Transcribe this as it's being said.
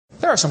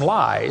are some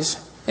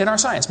lies in our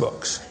science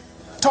books.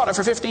 Taught it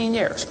for 15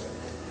 years.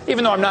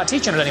 Even though I'm not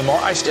teaching it anymore,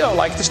 I still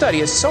like to study.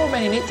 It's so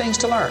many neat things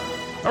to learn.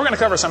 We're going to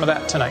cover some of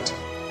that tonight.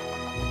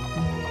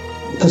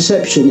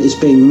 Perception is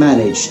being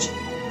managed.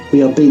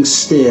 We are being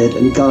steered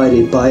and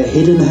guided by a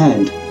hidden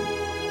hand.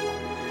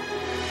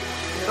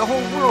 The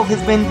whole world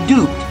has been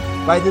duped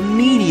by the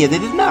media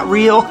that is not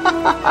real.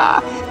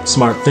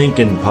 Smart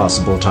thinking,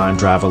 possible time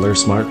traveler,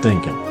 smart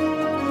thinking.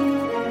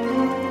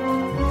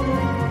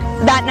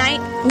 That night,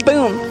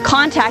 boom,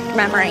 contact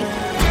memory.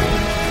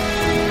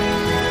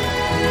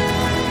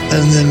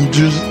 And then,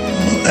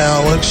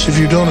 Alex, if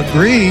you don't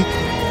agree,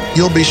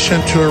 you'll be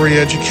sent to a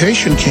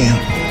re-education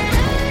camp.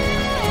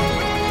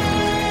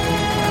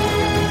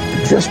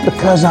 Just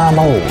because I'm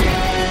old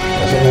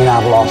doesn't mean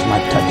I've lost my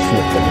touch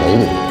with the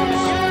ladies.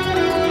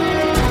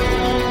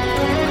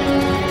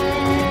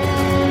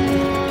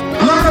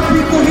 A lot of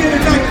people here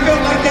tonight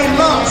felt like they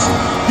lost.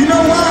 You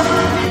know why?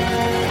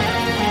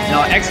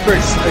 Now,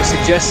 experts are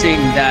suggesting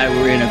that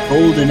we're in a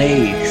golden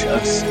age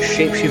of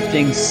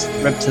shape-shifting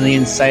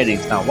reptilian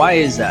sightings. Now, why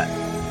is that?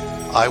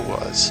 I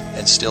was,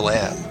 and still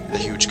am, a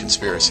huge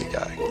conspiracy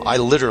guy. I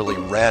literally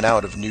ran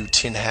out of new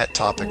tin hat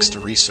topics to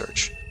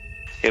research.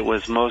 It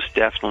was most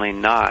definitely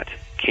not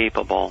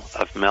capable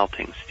of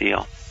melting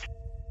steel.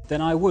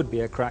 Then I would be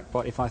a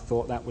crackpot if I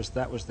thought that was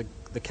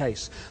the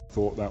case.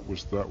 Thought that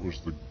was the case.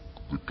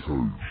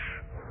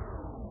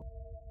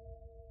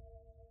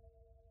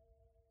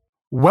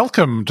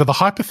 Welcome to the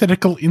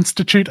Hypothetical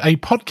Institute, a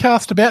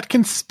podcast about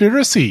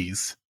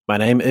conspiracies. My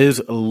name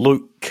is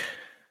Luke.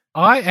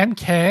 I am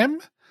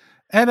Cam,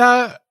 and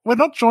we're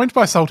not joined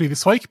by Salty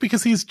this week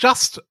because he's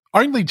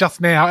only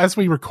just now, as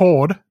we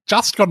record,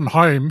 just gotten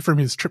home from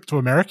his trip to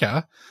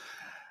America,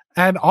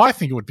 and I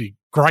think it would be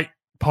great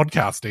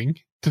podcasting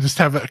to just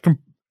have an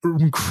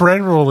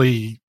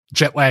incredibly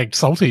jet-lagged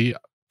Salty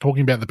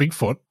talking about the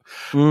Bigfoot,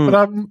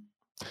 but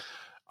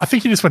I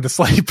think he just went to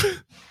sleep.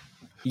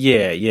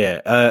 Yeah.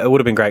 It would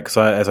have been great because,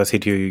 as I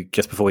said to you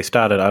just before we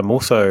started, I'm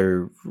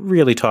also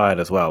really tired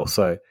as well.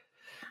 So,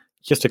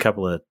 just a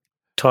couple of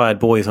tired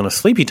boys on a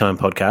sleepy time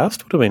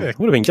podcast would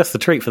have been just the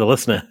treat for the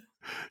listener.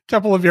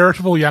 Couple of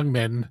irritable young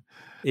men.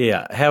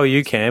 Yeah. How are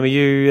you, Cam? Are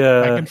you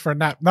taking for a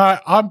nap? No,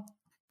 I'm.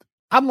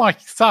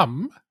 Unlike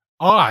some,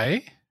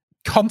 I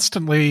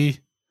constantly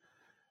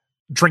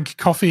drink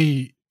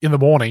coffee in the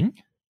morning,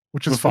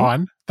 which is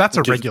fine. That's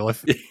a regular.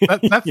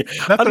 That's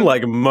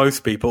unlike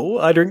most people,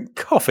 I drink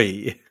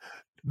coffee.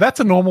 That's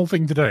a normal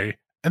thing to do.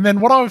 And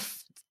then what I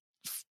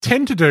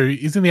tend to do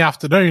is in the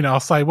afternoon, I'll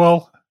say,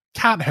 well,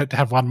 can't hurt to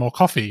have one more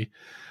coffee.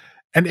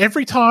 And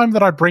every time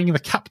that I bring the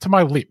cup to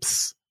my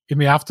lips in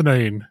the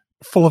afternoon,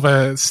 full of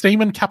a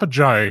steaming cup of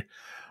joe,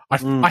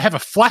 I have a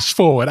flash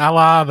forward, a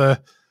la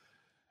the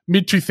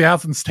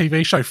mid-2000s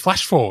TV show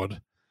Flash Forward.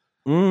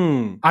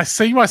 I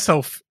see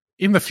myself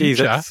in the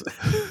future.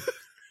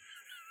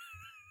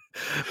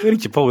 Where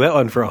did you pull that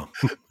one from?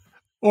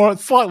 Or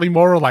it's slightly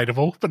more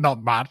relatable, but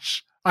not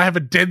much. I have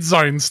a Dead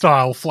Zone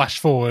style flash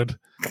forward.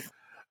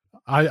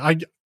 I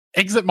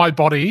exit my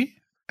body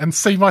and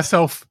see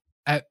myself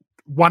at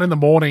 1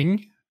 a.m,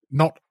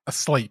 not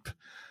asleep.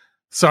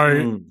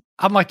 So,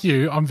 unlike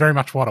you, I'm very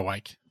much wide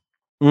awake.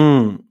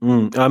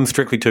 I'm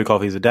strictly 2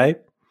 coffees a day.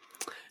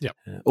 Yep.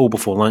 All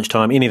before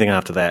lunchtime. Anything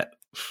after that,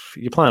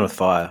 you're playing with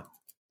fire.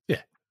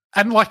 Yeah.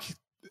 And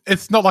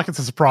it's not like it's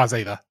a surprise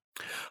either.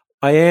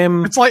 I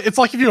am. It's like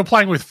if you were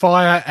playing with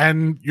fire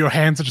and your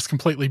hands are just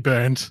completely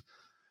burned,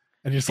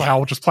 and you're just like,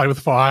 "I'll just play with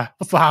fire."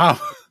 What's the harm?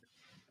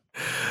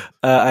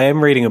 I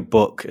am reading a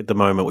book at the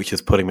moment, which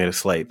is putting me to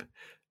sleep.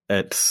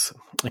 I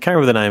can't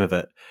remember the name of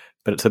it,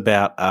 but it's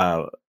about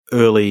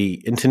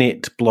early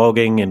internet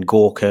blogging and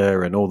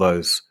Gawker and all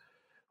those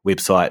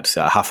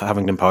websites,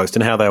 Huffington Post,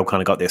 and how they all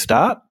kind of got their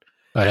start.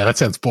 Oh yeah, that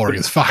sounds boring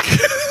as fuck.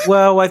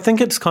 Well, I think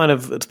it's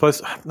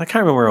supposed. I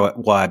can't remember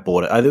why I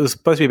bought it. It was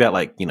supposed to be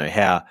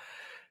about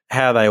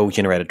how they all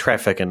generated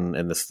traffic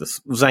and this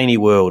zany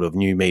world of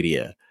new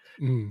media.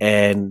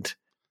 And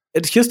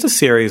it's just a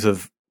series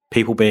of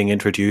people being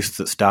introduced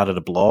that started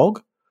a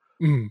blog.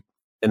 And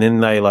then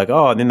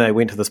they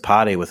went to this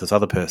party with this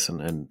other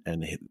person.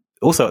 And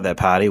also at that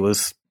party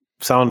was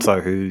so-and-so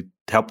who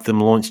helped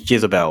them launch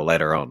Jezebel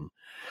later on.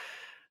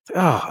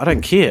 I don't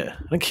care.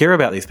 I don't care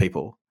about these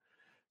people.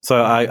 So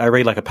I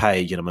read like a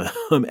page and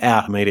I'm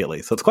out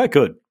immediately. So it's quite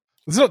good.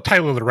 It's not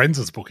Taylor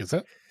Lorenz's book, is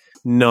it?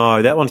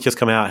 No, that one's just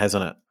come out,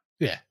 hasn't it?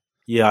 Yeah.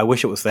 Yeah, I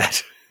wish it was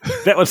that.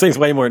 That one seems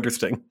way more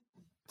interesting.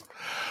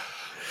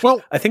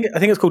 Well, I think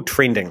it's called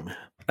Trending.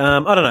 I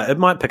don't know. It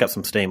might pick up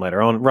some steam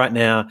later on. Right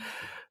now,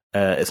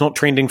 it's not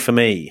trending for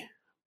me.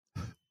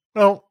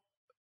 Well,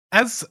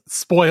 as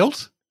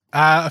spoiled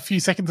a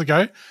few seconds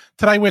ago,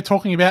 today we're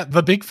talking about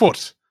the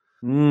Bigfoot.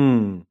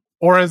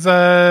 Or as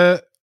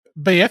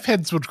BF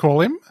heads would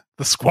call him,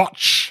 the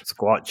Squatch.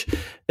 Squatch.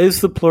 Is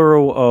the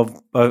plural of...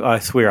 I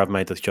swear I've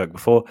made this joke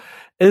before.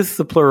 Is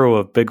the plural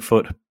of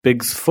Bigfoot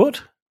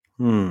Bigsfoot?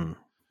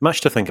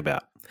 Much to think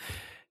about.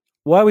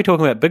 Why are we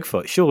talking about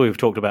Bigfoot? Surely we've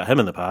talked about him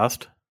in the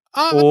past.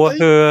 Or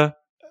her.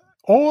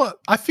 Or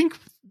I think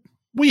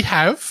we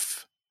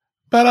have,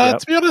 But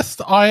to be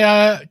honest,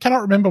 I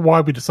cannot remember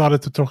why we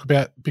decided to talk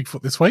about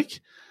Bigfoot this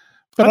week.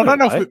 But I don't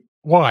know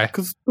why.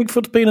 Because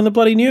Bigfoot's been in the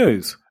bloody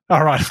news.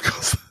 All right, of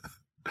course.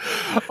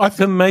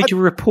 The major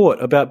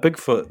report about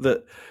Bigfoot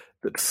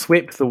that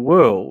swept the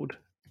world.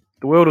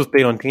 The world has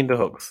been on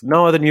tenterhooks.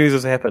 No other news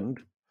has happened.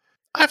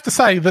 I have to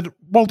say that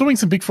while doing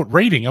some Bigfoot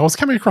reading, I was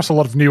coming across a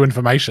lot of new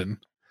information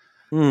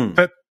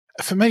that,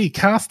 for me,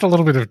 cast a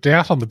little bit of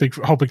doubt on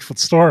the whole Bigfoot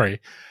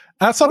story.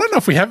 So I don't know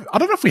if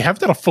we have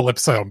done a full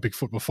episode on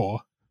Bigfoot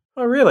before.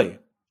 Oh, really?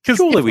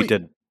 Surely we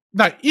did.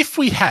 No, if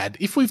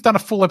we've done a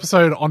full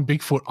episode on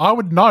Bigfoot, I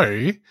would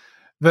know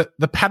that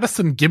the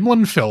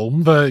Patterson-Gimlin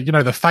film,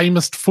 the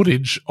famous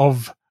footage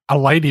of a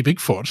lady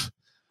Bigfoot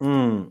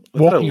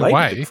walking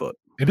away. Bigfoot?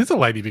 It is a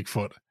lady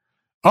Bigfoot.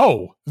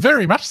 Oh,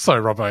 very much so,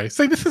 Robbo.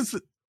 See, this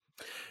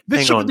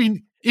shouldn't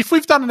be. If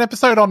we've done an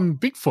episode on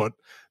Bigfoot,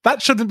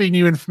 that shouldn't be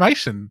new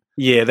information.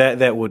 Yeah,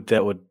 that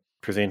would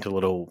present a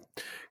little.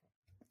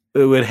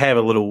 It would have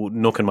a little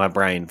nook in my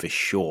brain for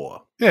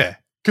sure. Yeah,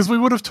 because we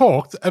would have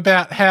talked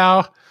about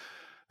how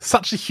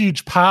such a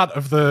huge part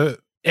of the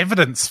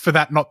evidence for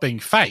that not being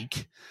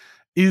fake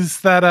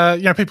is that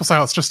people say,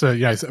 oh, it's just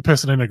a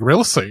person in a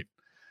gorilla suit,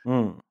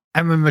 and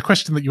then the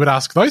question that you would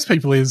ask those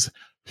people is,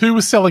 who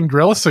was selling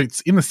gorilla suits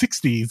in the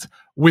 60s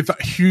with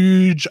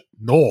huge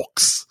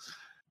norks?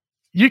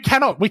 We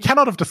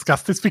cannot have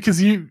discussed this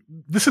because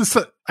this is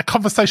a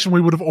conversation we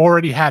would have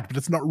already had, but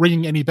it's not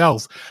ringing any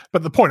bells.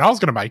 But the point I was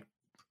going to make,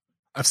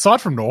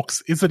 aside from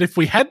norks, is that if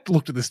we had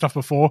looked at this stuff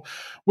before,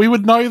 we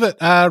would know that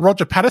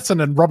Roger Patterson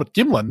and Robert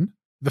Gimlin,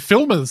 the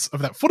filmers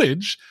of that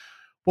footage,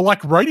 were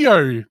like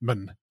rodeo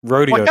men.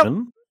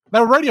 Rodeo-men? They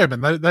were rodeo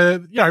men.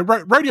 They're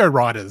rodeo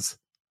riders.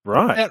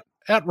 Right.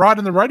 Out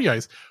riding the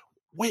rodeos.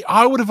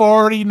 I would have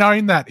already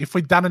known that if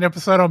we'd done an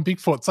episode on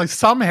Bigfoot. So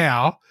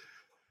somehow...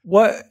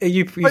 What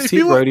you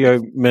see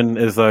rodeo men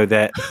as though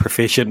that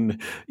profession,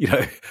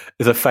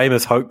 is a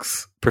famous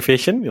hoax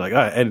profession. You're like,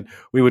 oh, and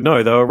we would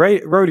know they were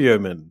rodeo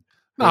men.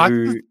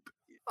 No,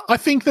 I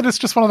think that it's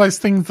just one of those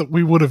things that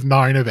we would have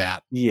known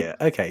about. Yeah,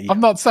 okay. Yeah. I'm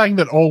not saying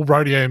that all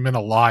rodeo men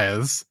are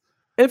liars.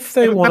 If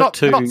they wanted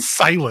to... They're not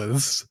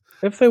sailors.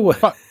 If they were...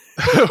 But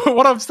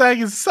what I'm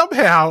saying is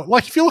somehow,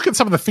 like if you look at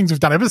some of the things we've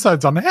done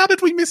episodes on, how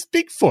did we miss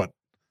Bigfoot?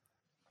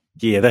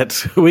 Yeah,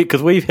 that's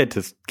because we've had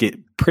to get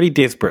pretty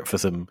desperate for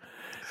some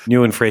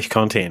new and fresh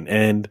content,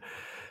 and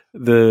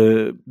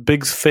the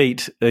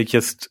Bigsfeet are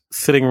just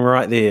sitting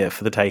right there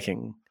for the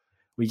taking.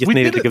 We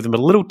needed to give them a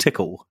little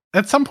tickle.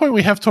 At some point,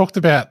 we have talked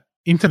about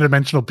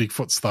interdimensional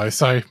Bigfoots, though,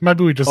 so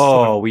maybe we just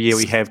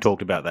we have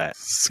talked about that.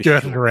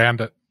 Skirted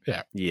around it.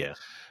 Yeah. Yeah.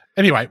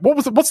 Anyway,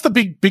 what's the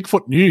big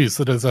Bigfoot news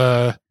that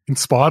has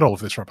inspired all of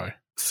this, Robbo?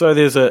 So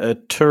there's a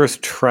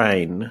tourist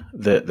train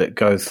that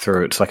goes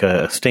through. It's like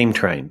a steam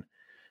train,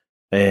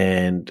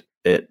 and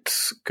it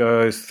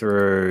goes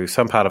through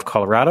some part of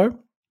Colorado,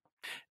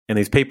 and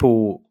these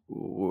people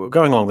were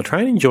going along the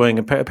train, enjoying.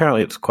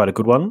 Apparently, it's quite a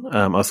good one.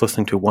 I was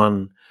listening to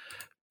one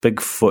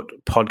Bigfoot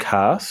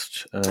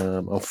podcast.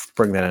 I'll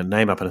bring that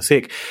name up in a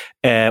sec.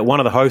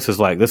 One of the hosts is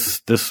like,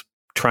 "This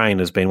train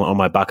has been on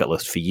my bucket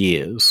list for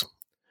years."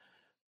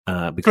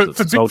 Because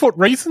for Bigfoot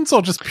reasons,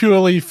 or just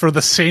purely for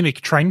the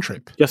scenic train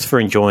trip? Just for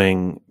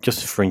enjoying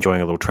a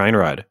little train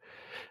ride.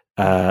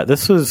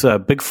 This was a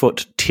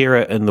Bigfoot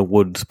Terror in the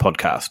Woods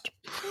podcast,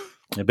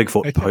 a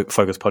Bigfoot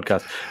focused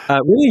podcast.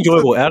 Really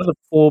enjoyable. Out of the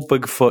 4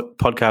 Bigfoot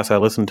podcasts I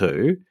listened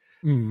to,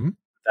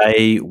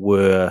 they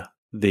were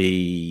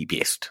the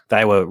best.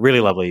 They were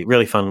really lovely,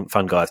 really fun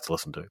guys to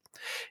listen to.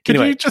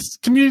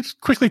 Can you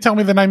quickly tell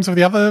me the names of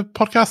the other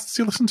podcasts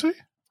you listen to?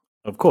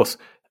 Of course.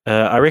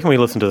 I reckon we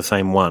listened to the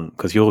same one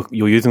because you're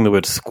using the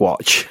word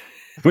squatch,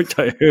 which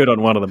I heard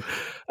on one of them.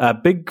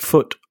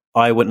 Bigfoot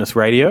Eyewitness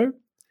Radio.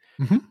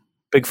 Mm-hmm.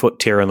 Bigfoot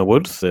Terror in the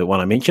Woods, the one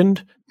I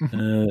mentioned,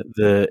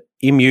 the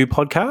MU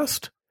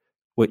podcast,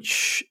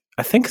 which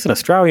I think is an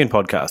Australian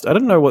podcast. I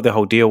didn't know what the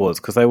whole deal was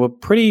because they were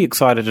pretty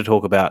excited to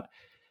talk about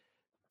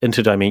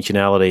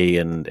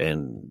interdimensionality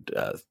and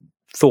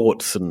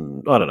thoughts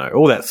and, I don't know,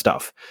 all that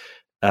stuff.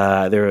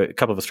 There are a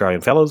couple of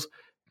Australian fellows.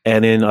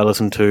 And then I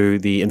listened to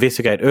the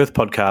Investigate Earth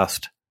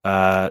podcast,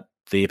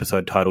 the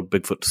episode titled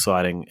Bigfoot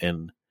Sighting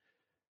in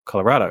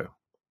Colorado.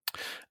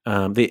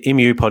 The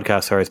MU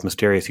podcast, is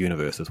Mysterious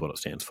Universe is what it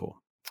stands for.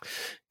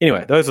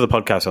 Anyway, those are the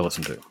podcasts I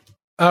listen to.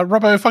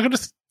 Robbo, if I could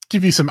just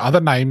give you some other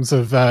names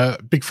of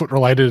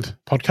Bigfoot-related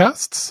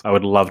podcasts. I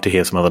would love to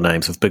hear some other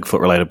names of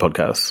Bigfoot-related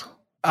podcasts.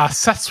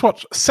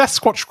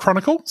 Sasquatch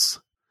Chronicles.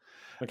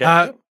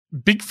 Okay.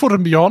 Bigfoot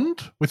and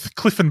Beyond with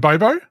Cliff and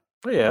Bobo.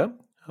 Oh, yeah.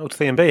 What's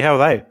CMB? How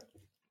are they?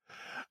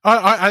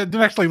 I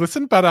didn't actually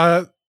listen,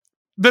 but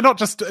they're not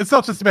just. It's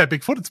not just about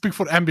Bigfoot. It's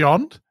Bigfoot and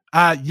Beyond.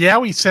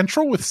 Yowie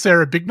Central with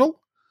Sarah Bignell.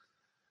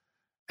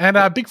 And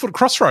Bigfoot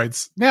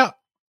Crossroads. Now,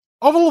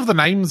 of all of the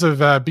names of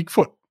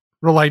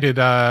Bigfoot-related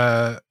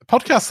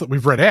podcasts that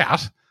we've read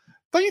out,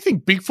 don't you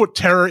think Bigfoot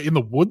Terror in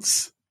the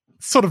Woods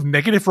sort of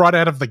negative right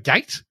out of the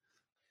gate?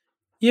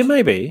 Yeah,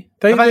 maybe.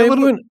 They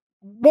weren't.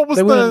 What was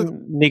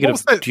the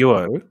negative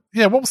duo?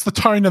 Yeah, what was the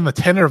tone and the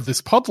tenor of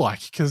this pod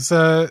like? Because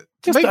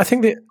I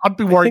think I'd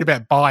be worried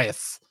about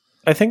bias.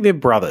 I think they're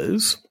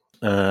brothers.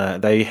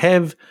 They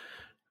have,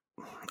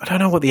 I don't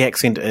know what the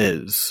accent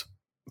is,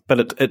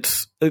 but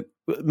it's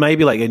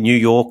maybe like a New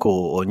York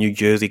or New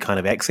Jersey kind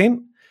of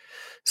accent.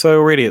 So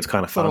already it's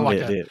kind of fun. Sort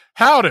of like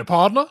howdy,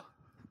 partner.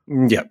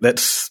 Yeah,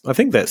 I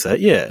think that's it.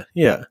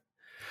 Yeah.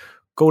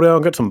 Go down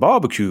and get some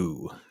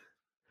barbecue.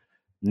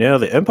 Now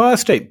the Empire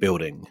State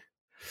Building.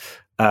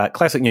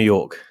 Classic New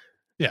York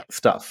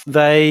stuff.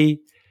 They're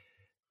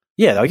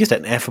just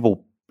an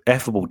affable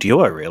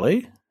duo,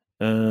 really.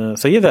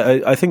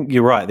 I think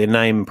you're right. Their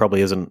name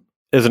probably isn't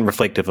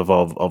reflective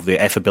of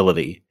their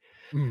affability.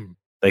 Mm.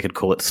 They could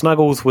call it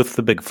Snuggles with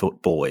the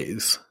Bigfoot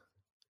Boys.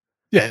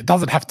 Yeah, it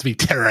doesn't have to be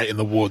Terror in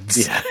the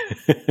Woods.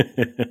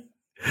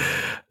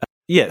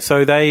 Yeah.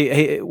 So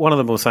one of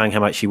them was saying how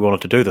much he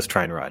wanted to do this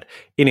train ride.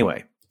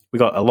 Anyway, we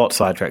got a lot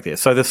sidetracked there.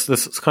 So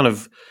this kind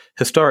of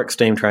historic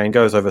steam train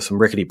goes over some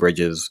rickety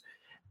bridges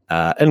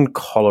in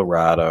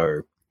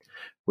Colorado,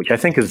 which I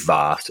think is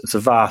vast. It's a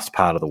vast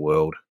part of the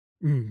world.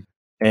 Mm.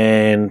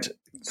 And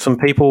some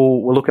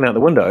people were looking out the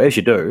window, as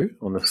you do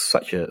on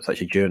such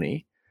a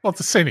journey. Well, it's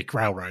a scenic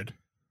railroad.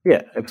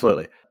 Yeah,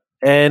 absolutely.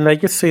 And they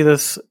just see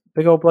this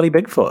big old bloody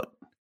Bigfoot.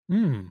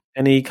 Mm.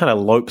 And he kind of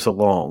lopes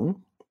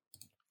along,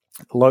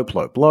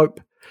 lope,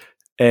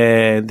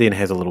 and then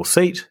has a little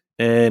seat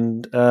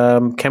and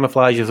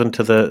camouflages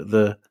into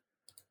the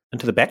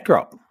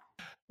backdrop.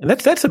 And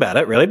that's about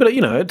it, really. But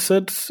it's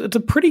a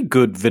pretty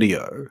good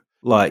video.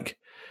 Like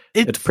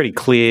it's pretty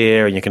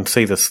clear, and you can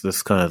see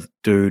this kind of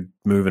dude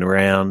moving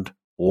around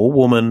or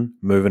woman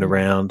moving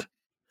around.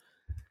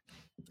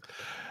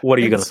 What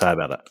are you going to say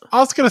about it? I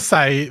was going to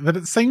say that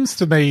it seems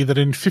to me that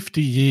in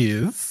 50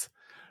 years,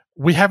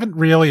 we haven't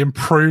really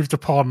improved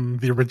upon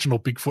the original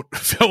Bigfoot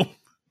film.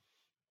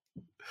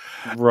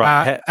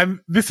 Right. And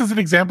this is an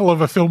example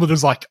of a film that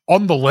is like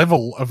on the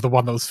level of the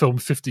one that was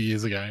filmed 50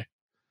 years ago.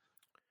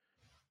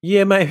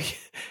 Yeah, maybe.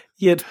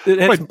 Yeah, it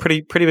has some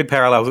pretty big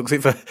parallels,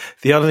 except for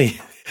the only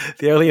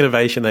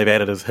innovation they've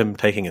added is him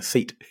taking a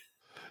seat.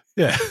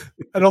 Yeah.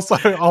 And also,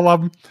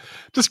 I'll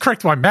just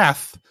correct my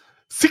math.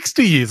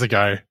 60 years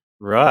ago.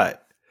 Right.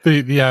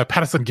 The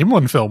Patterson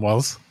Gimlin film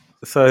was.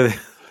 So,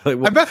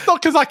 and that's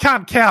not because I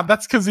can't count.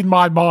 That's because in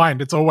my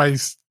mind, it's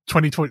always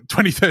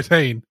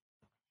 2013.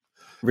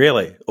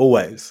 Really?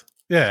 Always?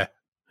 Yeah.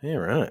 Yeah,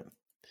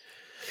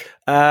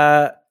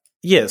 right.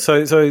 Yeah,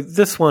 so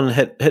this one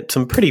hit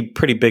some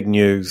pretty big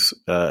news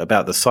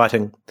about the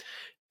sighting.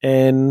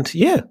 And,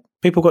 yeah,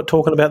 people got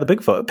talking about the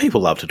Bigfoot.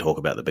 People love to talk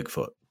about the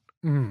Bigfoot.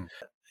 Mm.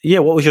 Yeah,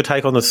 what was your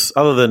take on this,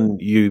 other than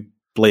you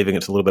believing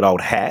it's a little bit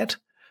old hat,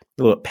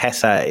 a little bit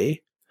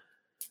passé?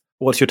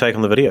 What's your take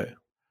on the video?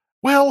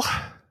 Well,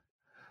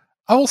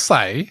 I will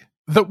say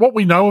that what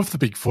we know of the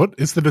Bigfoot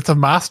is that it's a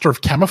master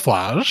of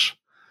camouflage.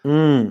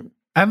 Mm.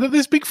 And that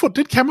this Bigfoot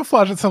did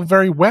camouflage itself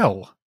very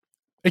well,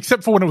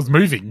 except for when it was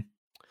moving.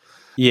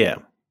 Yeah.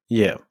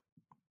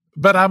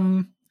 But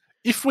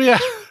if we are...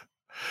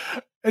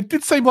 It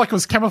did seem like it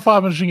was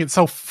camouflaging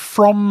itself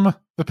from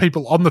the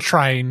people on the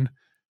train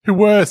who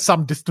were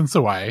some distance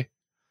away.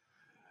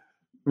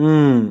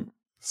 Mm.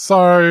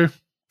 So,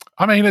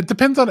 I mean, it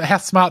depends on how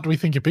smart do we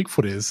think a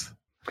Bigfoot is.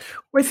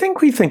 We think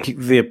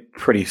they're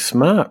pretty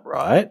smart,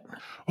 right?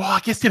 Well, I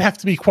guess you'd have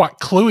to be quite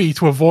cluey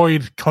to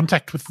avoid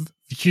contact with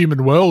the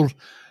human world,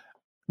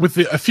 with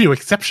a few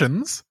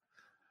exceptions,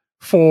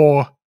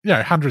 for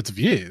hundreds of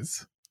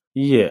years.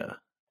 Yeah.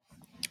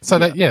 So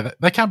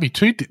they can't be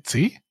too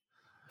ditzy.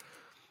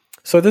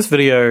 So this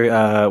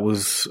video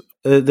was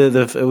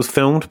it was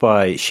filmed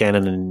by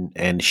Shannon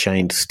and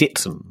Shane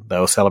Stetson. They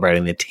were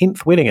celebrating their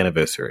 10th wedding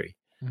anniversary,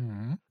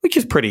 which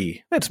is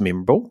that's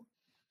memorable,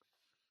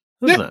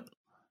 isn't it?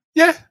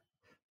 Yeah.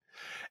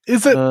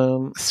 Is it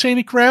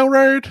scenic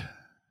railroad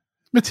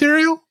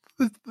material?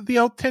 The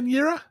old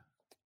 10-yearer?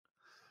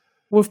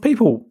 Well, if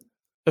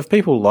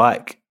people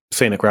like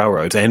scenic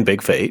railroads and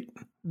Bigfeet,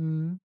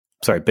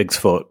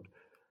 Bigsfoot,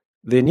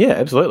 then yeah,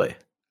 absolutely.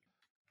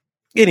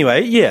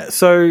 Anyway, yeah,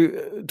 so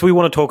do we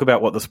want to talk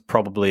about what this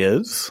probably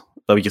is?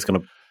 Are we just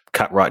going to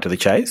cut right to the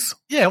chase?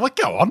 Yeah,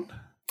 go on.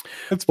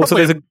 It's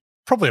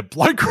probably a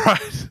bloke ride.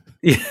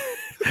 Yeah.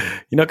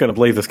 You're not going to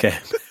believe this, Cam.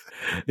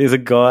 There's a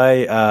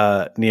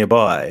guy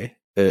nearby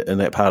in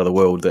that part of the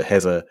world that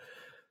has a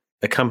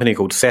company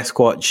called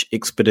Sasquatch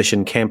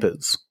Expedition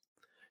Campers,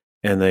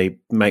 and they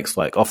makes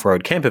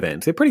off-road camper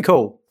vans. They're pretty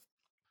cool.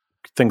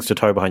 Things to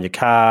tow behind your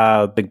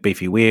car, big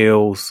beefy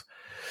wheels.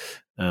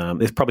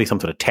 There's probably some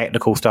sort of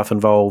tactical stuff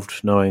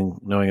involved, knowing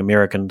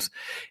Americans.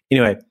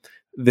 Anyway,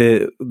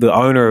 the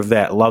owner of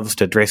that loves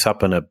to dress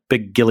up in a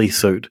big ghillie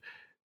suit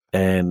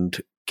and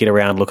get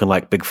around looking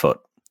like Bigfoot.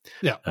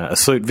 Yeah, a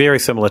suit very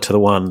similar to the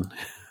one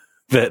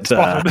that.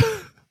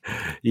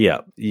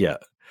 Yeah.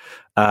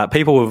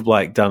 People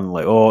have done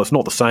it's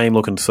not the same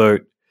looking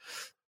suit,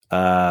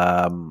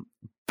 but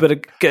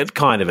it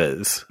kind of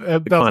is.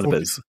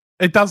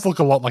 It does look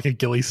a lot like a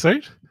ghillie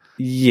suit.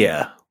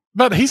 Yeah.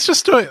 But he's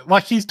just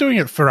doing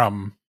it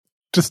for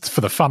just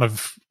for the fun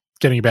of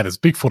getting about his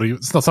Bigfoot.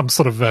 It's not some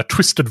sort of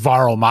twisted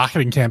viral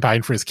marketing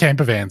campaign for his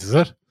camper vans, is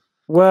it?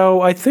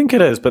 Well, I think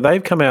it is, but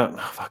they've come out.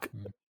 Oh, fuck.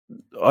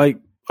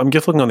 I'm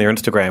just looking on their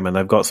Instagram, and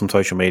they've got some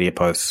social media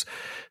posts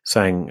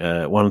saying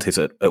one says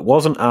it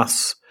wasn't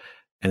us,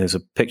 and there's a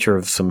picture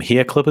of some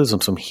hair clippers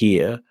and some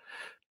hair.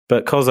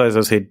 But because, as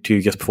I said to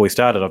you just before we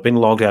started, I've been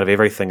logged out of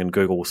everything, and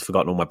Google's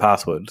forgotten all my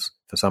passwords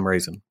for some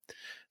reason.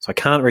 So I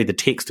can't read the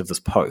text of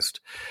this post.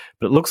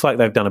 But it looks like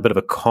they've done a bit of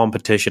a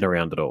competition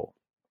around it all.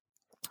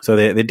 So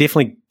they're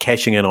definitely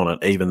cashing in on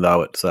it, even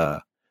though it's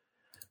they're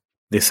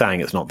saying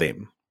it's not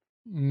them.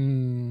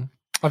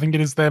 I think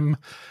it is them.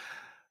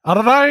 I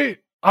don't know.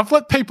 I've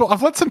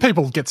let some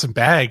people get some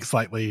bags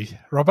lately,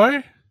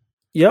 Robbo.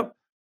 Yep.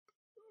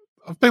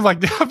 I've been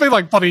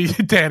like bloody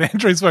Dan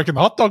Andrews working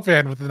the hot dog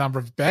van with the number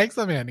of bags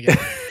I'm handing out.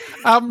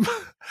 I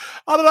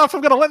don't know if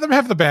I'm going to let them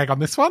have the bag on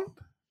this one.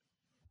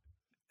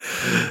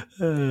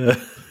 Yeah,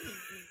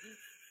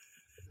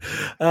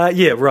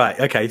 right.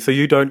 Okay, so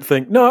you don't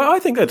think... No, I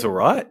think that's all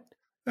right.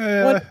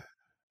 I'm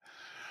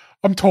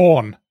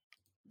torn.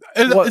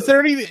 Is there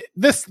any...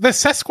 They're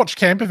Sasquatch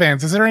camper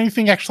vans. Is there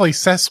anything actually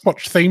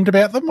Sasquatch themed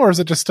about them, or is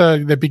it just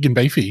they're big and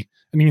beefy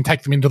and you can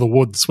take them into the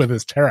woods where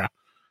there's terror?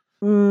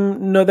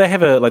 No, they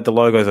have the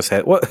logos are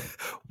set. What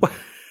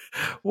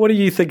do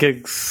you think a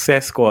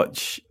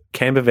Sasquatch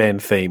camper van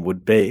theme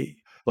would be?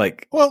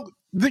 Like, well,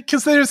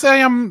 because there's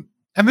a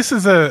and this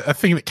is a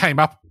thing that came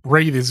up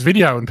re this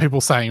video, and people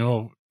saying,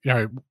 "Oh, you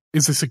know,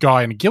 is this a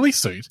guy in a ghillie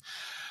suit?"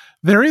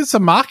 There is a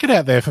market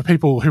out there for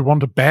people who want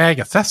to bag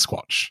a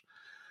Sasquatch,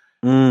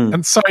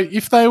 and so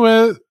if they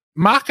were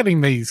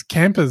marketing these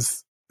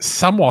campers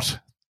somewhat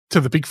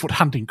to the Bigfoot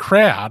hunting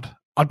crowd,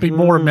 I'd be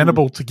more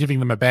amenable to giving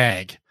them a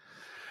bag.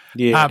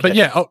 Yeah, But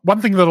yeah,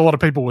 one thing that a lot of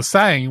people were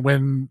saying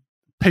when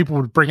people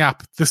would bring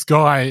up this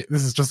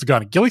is just a guy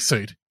in a ghillie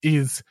suit,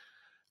 is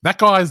that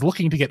guy is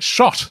looking to get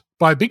shot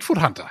by a Bigfoot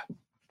hunter.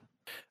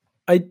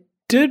 I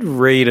did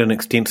read an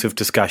extensive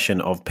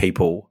discussion of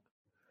people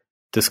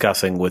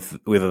discussing with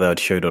whether they would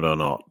shoot it or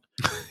not.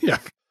 Yeah.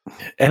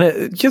 And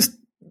it just,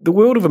 the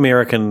world of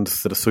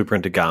Americans that are super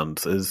into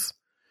guns is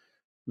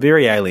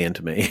very alien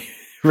to me,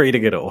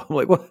 reading it all. I'm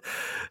like, what?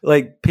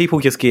 Like,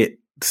 people just get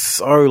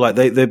so, like,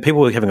 the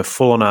people are having a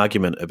full-on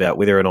argument about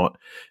whether or not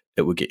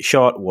it would get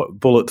shot, what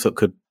bullets it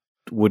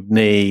would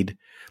need,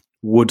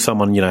 would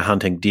someone,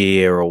 hunting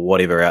deer or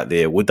whatever out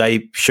there, would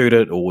they shoot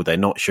it or would they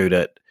not shoot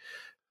it?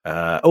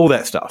 All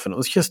that stuff. And it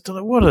was just,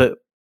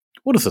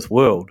 what is this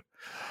world?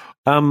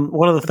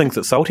 One of the things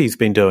that Salty's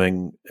been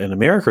doing in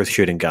America is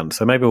shooting guns,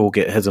 so maybe we'll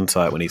get his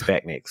insight when he's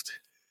back next.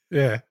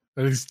 Yeah,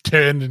 he's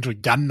turned into a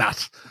gun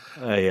nut.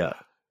 Yeah.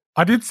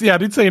 I did see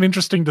an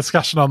interesting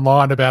discussion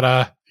online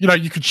about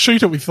you could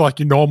shoot it with like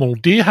your normal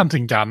deer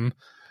hunting gun,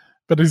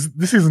 but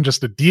this isn't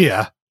just a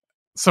deer.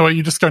 So are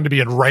you just going to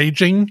be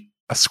enraging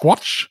a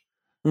squatch?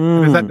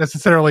 Is that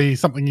necessarily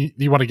something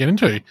you want to get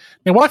into?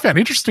 Now, what I found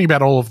interesting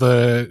about all of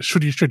the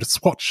should you shoot a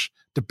squatch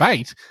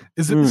debate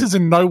is that this is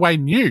in no way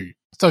new.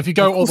 So if you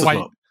go all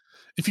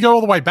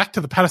the way back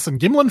to the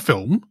Patterson-Gimlin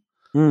film,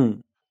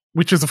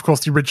 which is of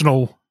course the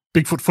original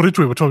Bigfoot footage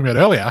we were talking about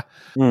earlier,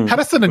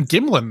 Patterson and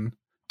Gimlin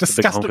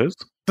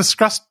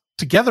discussed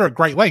together at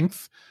great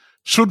length,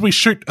 should we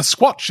shoot a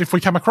squatch if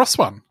we come across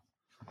one?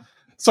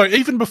 So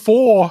even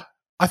before,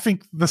 I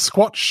think the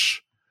squatch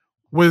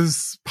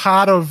was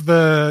part of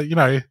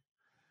the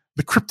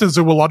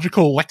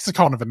cryptozoological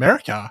lexicon of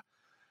America,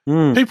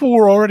 people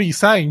were already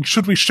saying,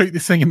 should we shoot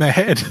this thing in the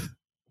head?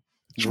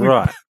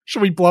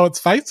 Should we blow its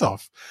face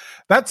off?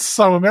 That's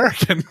so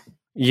American.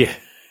 Yeah,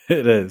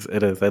 it is.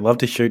 It is. They love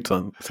to shoot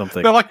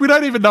something. They're like, we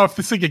don't even know if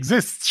this thing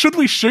exists. Should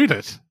we shoot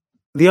it?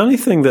 The only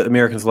thing that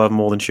Americans love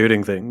more than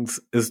shooting things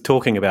is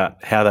talking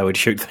about how they would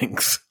shoot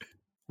things.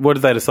 What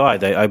did they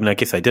decide? I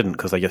guess they didn't,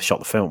 because they just shot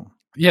the film.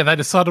 Yeah, they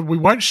decided we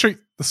won't shoot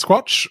the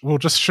squatch. We'll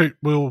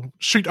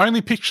shoot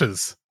only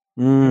pictures.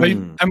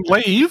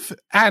 Leave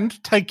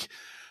and take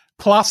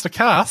plaster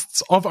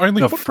casts of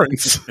only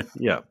footprints.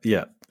 Yeah.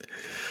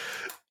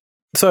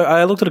 So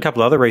I looked at a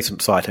couple of other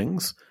recent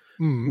sightings.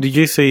 Did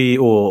you see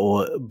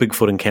or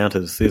Bigfoot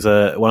encounters? There's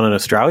one in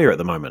Australia at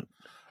the moment.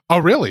 Oh,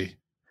 really?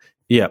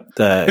 Yeah,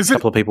 a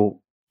couple of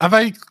people. Are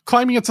they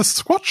claiming it's a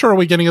squatch, or are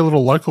we getting a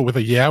little local with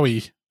a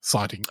yowie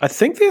sighting? I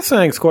think they're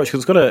saying squatch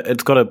because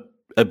it's got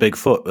a big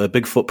foot. A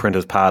big footprint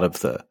as part of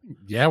the...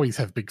 Yowies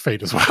have big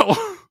feet as well.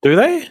 Do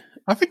they?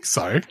 I think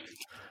so.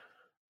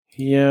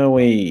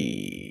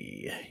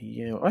 Yowie.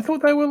 Yeah, I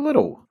thought they were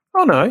little.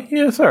 Oh, no.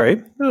 Yeah,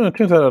 sorry. Oh, it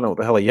turns out I don't know what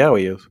the hell a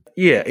yowie is.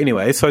 Yeah,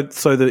 anyway, so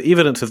the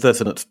evidence of this,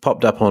 and it's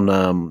popped up on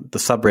the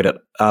subreddit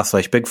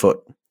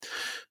r/Bigfoot,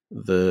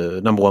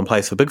 the number one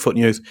place for Bigfoot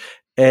news,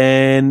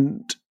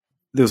 and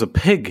there was a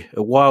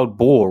wild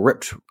boar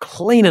ripped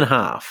clean in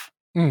half,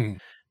 and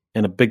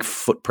a big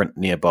footprint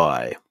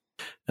nearby.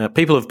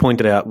 People have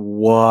pointed out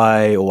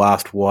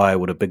asked why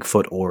would a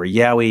Bigfoot or a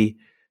yowie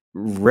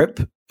rip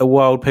a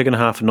wild pig in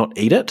half and not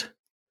eat it?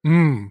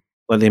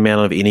 Like the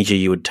amount of energy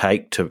you would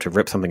take to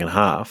rip something in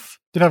half.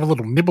 Did have a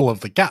little nibble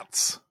of the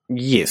guts.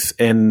 Yes,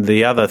 and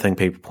the other thing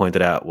people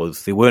pointed out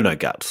was there were no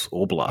guts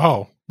or blood.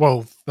 Oh,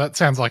 well, that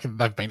sounds like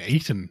they've been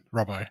eaten,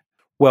 Robbo.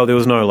 Well, there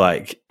was no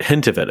like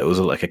hint of it. It was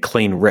like a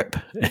clean rip.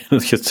 It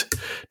was just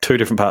two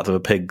different parts of a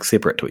pig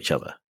separate to each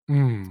other.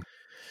 Mm.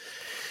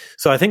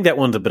 So I think that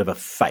one's a bit of a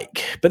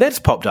fake, but that's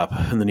popped up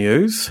in the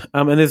news.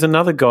 And there's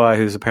another guy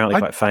who's apparently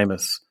quite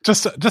famous.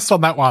 Just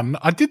on that one,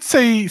 I did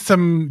see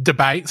some of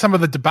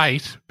the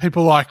debate.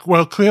 People like,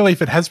 well, clearly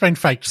if it has been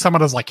faked,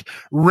 someone has like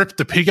ripped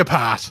a pig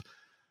apart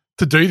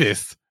to do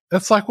this.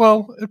 It's like,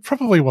 well, it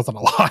probably wasn't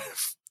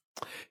alive.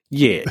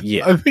 Yeah.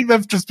 I think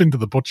they've just been to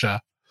the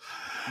butcher.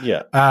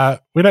 Yeah.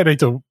 We don't need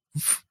to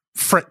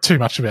fret too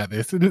much about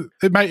this.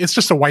 It's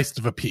just a waste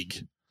of a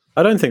pig.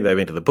 I don't think they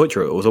went to the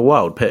butcher. It was a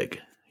wild pig.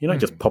 You're not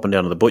just popping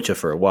down to the butcher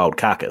for a wild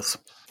carcass.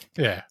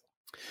 Yeah.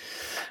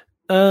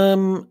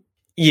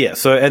 Yeah.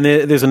 So, and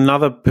there's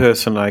another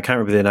person. I can't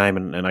remember their name,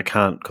 and I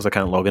can't because I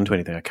can't log into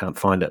anything. I can't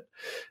find it.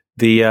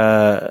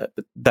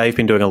 They've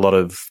been doing a lot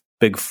of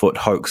Bigfoot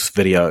hoax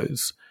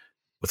videos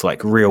with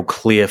like real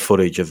clear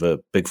footage of a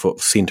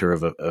Bigfoot center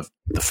of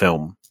the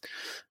film.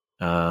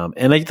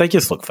 And they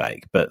just look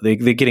fake, but they're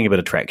getting a bit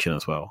of traction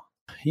as well.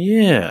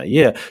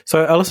 Yeah.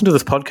 So I listened to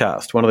this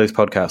podcast, one of these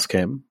podcasts,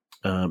 Cam.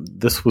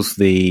 This was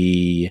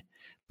the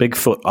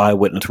Bigfoot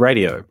Eyewitness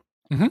Radio.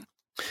 Mm-hmm. And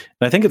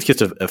I think it's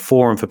just a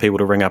forum for people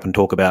to ring up and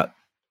talk about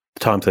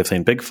the times they've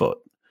seen Bigfoot.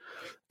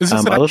 Is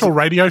this an actual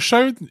radio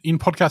show in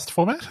podcast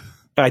format?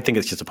 I think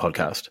it's just a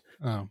podcast.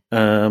 Oh.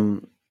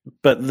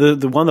 But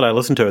the one that I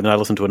listened to, and then I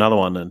listened to another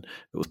one, and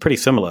it was pretty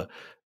similar.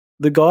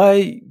 The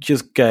guy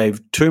just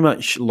gave too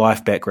much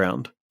life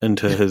background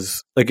into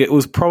his, like it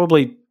was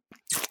probably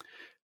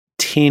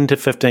 10 to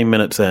 15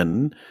 minutes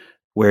in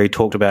where he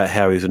talked about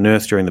how he was a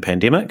nurse during the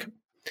pandemic,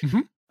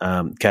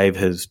 gave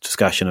his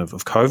discussion of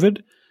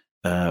COVID.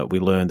 We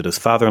learned that his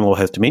father-in-law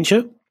has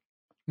dementia.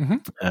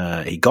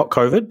 Mm-hmm. He got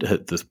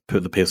COVID,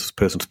 the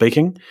person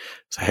speaking,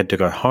 so had to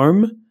go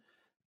home.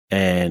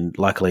 And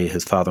luckily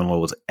his father-in-law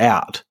was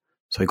out.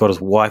 So he got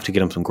his wife to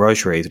get him some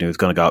groceries and he was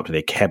going to go up to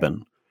their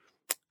cabin.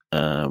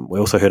 We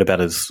also heard about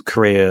his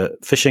career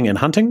fishing and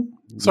hunting.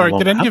 Sorry,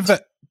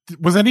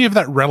 was any of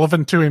that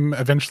relevant to him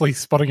eventually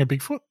spotting a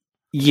Bigfoot?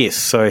 Yes,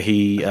 so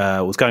he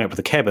was going up to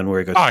the cabin where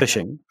he goes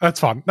fishing. That's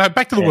fine. No,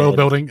 back to the world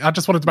building. I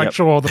just wanted to make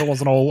sure that it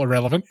wasn't all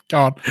irrelevant. Go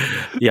on.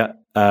 Yeah.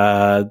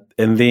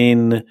 And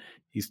then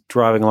he's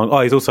driving along.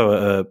 Oh, he's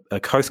also a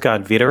Coast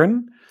Guard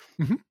veteran.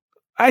 Mm-hmm.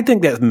 I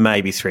think that's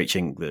maybe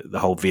stretching the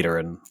whole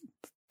veteran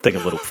thing a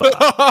little far.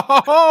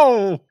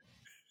 Oh!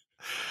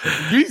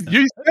 You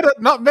said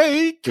it, not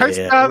me.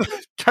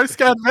 Coast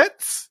Guard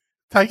vets,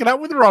 take it up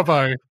with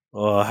Robbo.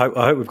 Oh, I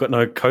hope we've got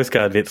no Coast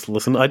Guard vets to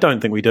listen. I don't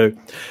think we do.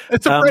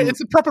 It's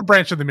a proper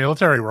branch of the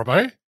military,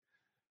 Robbo.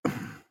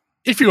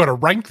 If you were to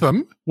rank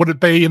them, would it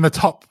be in the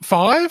top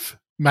 5?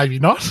 Maybe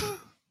not.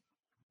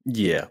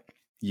 Yeah.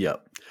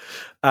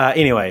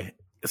 Anyway,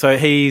 so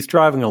he's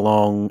driving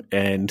along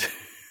and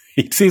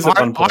he sees at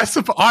one point.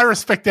 I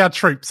respect our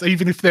troops,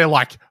 even if they're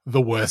like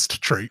the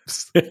worst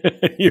troops.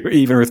 You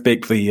even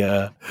respect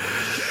the.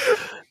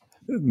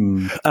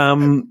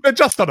 They're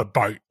just on a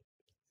boat.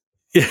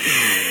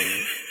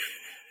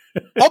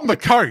 On the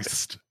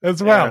coast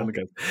as well.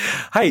 Yeah,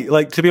 hey,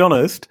 like, to be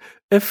honest,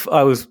 if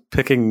I was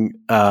picking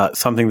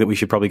something that we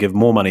should probably give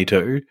more money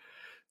to,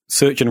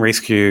 search and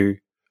rescue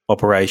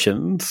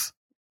operations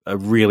are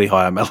really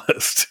high on my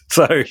list.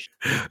 So,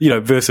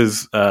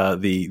 versus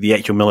the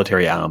actual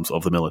military arms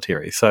of the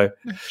military. So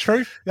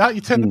true. Yeah,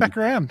 you turn it back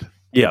around.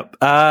 Yeah.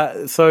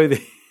 So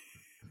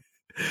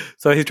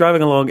he's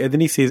driving along, and then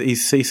he sees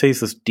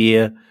this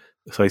deer.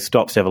 So he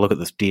stops to have a look at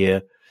this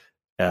deer,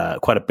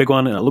 quite a big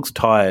one, and it looks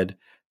tired.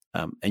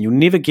 And you'll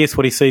never guess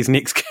what he sees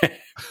next.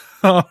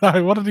 Oh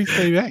no! What did he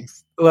see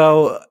next?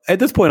 Well, at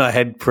this point, I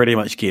had pretty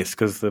much guessed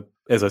because,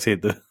 as I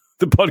said,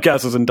 the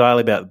podcast was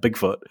entirely about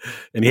Bigfoot,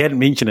 and he hadn't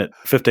mentioned it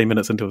 15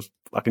 minutes into his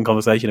fucking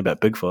conversation about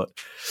Bigfoot.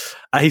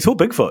 He saw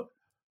Bigfoot.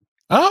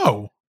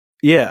 Oh,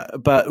 yeah,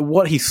 but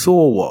what he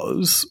saw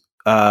was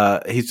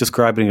he's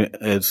describing it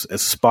as a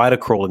spider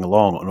crawling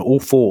along on all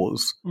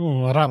fours.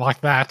 Oh, I don't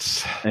like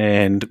that.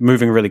 And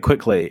moving really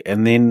quickly,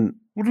 and then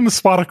wouldn't a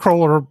spider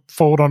crawler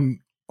forward on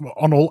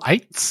all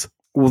 8s?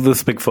 Well,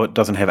 this Bigfoot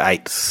doesn't have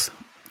 8s.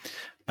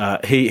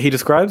 He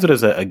describes it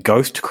as a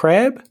ghost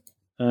crab.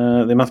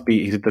 There must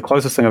be the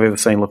closest thing I've ever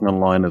seen looking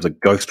online is a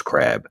ghost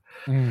crab,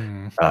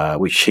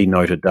 which he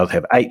noted does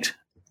have 8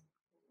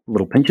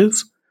 little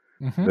pinches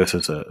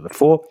versus the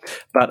 4.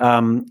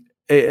 But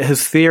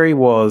his theory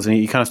was, and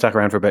he kind of stuck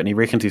around for a bit, and he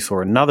reckons he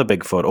saw another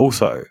Bigfoot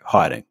also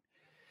hiding.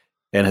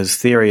 And his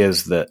theory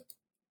is that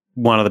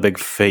one of the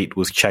Bigfoots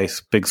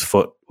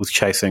was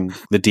chasing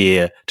the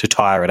deer to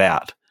tire it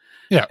out.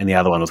 Yeah. And the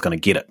other one was going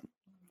to get it.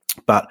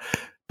 But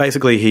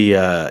basically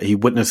he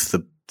witnessed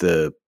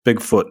the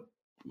Bigfoot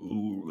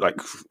like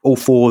all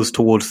fours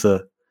towards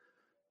the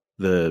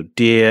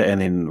deer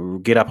and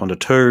then get up onto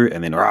 2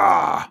 and then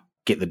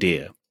get the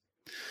deer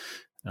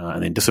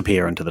and then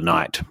disappear into the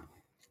night.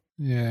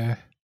 Yeah.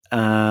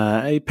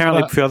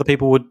 Apparently a few other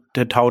people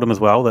had told him as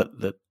well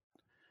that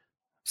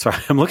sorry,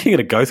 I'm looking at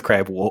a ghost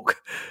crab walk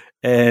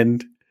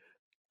and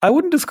I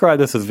wouldn't describe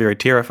this as very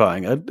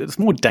terrifying. It's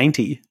more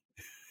dainty.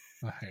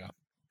 Oh, hang on.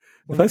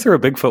 If I saw a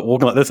Bigfoot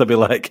walking like this, I'd be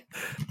like,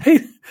 hey,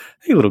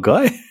 little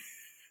guy.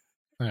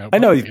 Yeah, I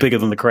know he's bigger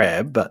than the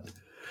crab, but...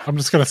 I'm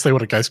just going to see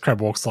what a ghost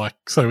crab walks like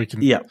so we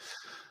can... Yeah.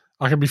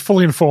 I can be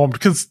fully informed.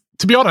 Because,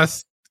 to be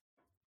honest,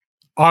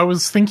 I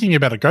was thinking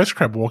about a ghost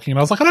crab walking, and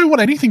I was like, I don't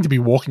want anything to be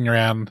walking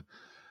around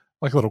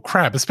like a little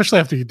crab, especially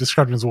after you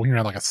described him as walking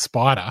around like a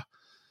spider.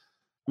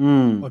 I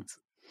don't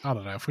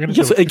know. If we're going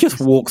to it just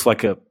walks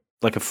like a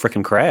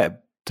freaking crab,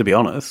 to be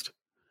honest.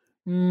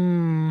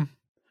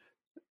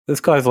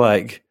 This guy's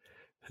like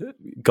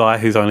guy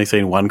who's only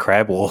seen one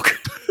crab walk.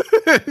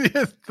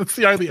 Yes, that's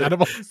the only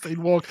animal I've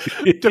seen walk.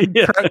 Getting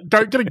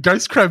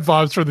ghost crab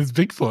vibes from this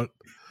Bigfoot.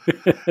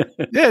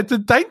 Yeah, it's a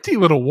dainty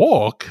little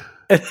walk.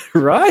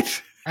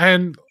 Right?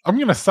 And I'm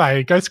going to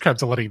say ghost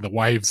crabs are letting the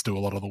waves do a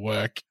lot of the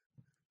work.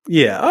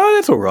 Yeah. Oh,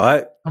 that's all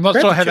right. I'm not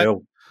sure how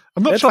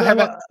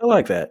that... I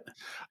like that.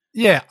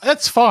 Yeah,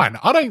 that's fine.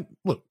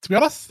 Look, to be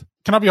honest,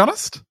 can I be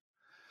honest?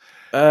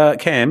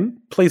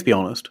 Cam, please be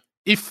honest.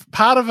 If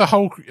part of the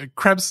whole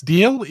crab's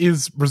deal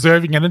is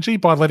reserving energy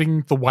by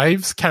letting the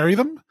waves carry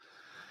them,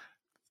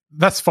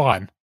 that's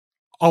fine.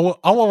 I'll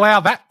allow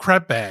that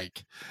crab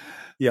bag.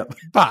 Yep.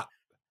 But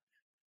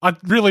I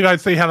really don't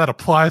see how that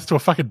applies to a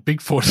fucking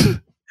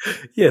Bigfoot.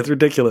 Yeah, it's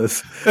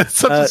ridiculous. It's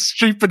such a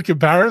stupid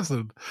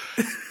comparison.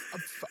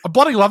 I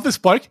bloody love this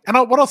bloke. And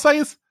what I'll say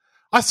is,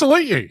 I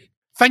salute you.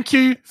 Thank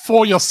you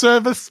for your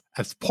service,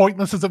 as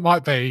pointless as it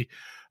might be.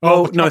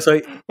 Thank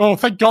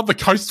God the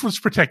coast was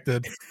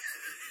protected.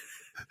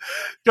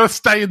 Got to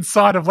stay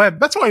inside of land.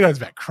 That's why he knows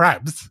about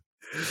crabs.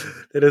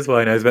 That is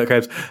why he knows about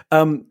crabs.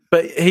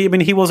 But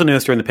he was a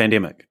nurse during the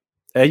pandemic.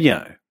 All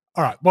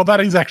right. Well,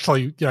 that is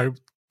actually,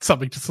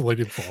 something to salute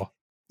him for.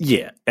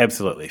 Yeah,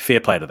 absolutely. Fair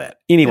play to that.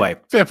 Anyway. Yeah,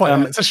 fair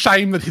play. It's a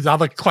shame that his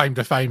other claim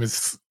to fame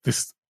is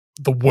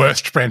the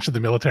worst branch of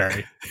the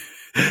military.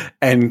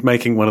 And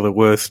making one of the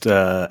worst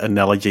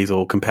analogies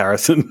or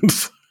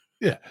comparisons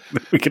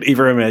we could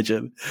ever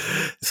imagine.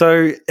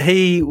 So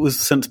he was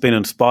since been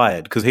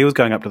inspired because he was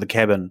going up to the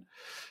cabin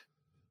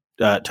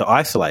to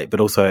isolate, but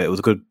also it was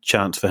a good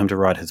chance for him to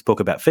write his book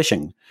about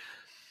fishing,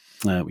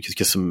 which is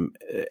just some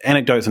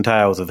anecdotes and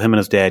tales of him and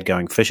his dad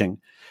going fishing.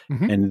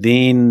 Mm-hmm. And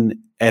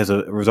then as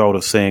a result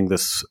of seeing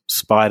this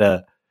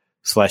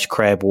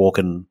spider/crab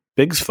walking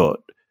Bigsfoot,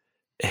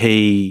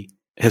 he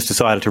has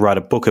decided to write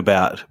a book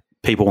about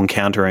people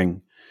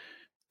encountering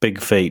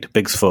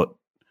Bigsfoot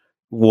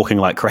walking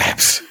like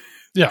crabs.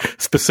 Yeah.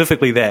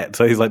 Specifically that.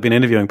 So he's like been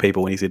interviewing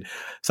people and he said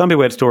some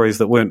people had stories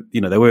that weren't,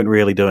 they weren't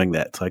really doing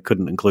that. So I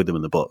couldn't include them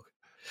in the book.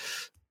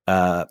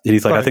 And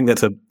he's like, I think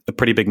that's a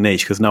pretty big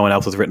niche because no one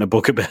else has written a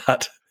book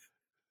about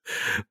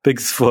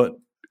Bigsfoot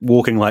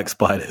walking like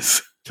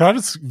spiders. Can I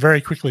just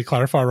very quickly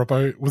clarify,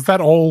 Robbo? Was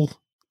that all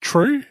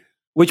true?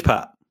 Which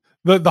part?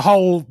 The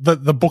whole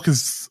the book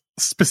is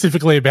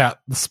specifically about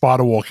the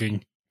spider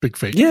walking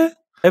Bigfeet. Yeah,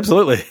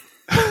 absolutely.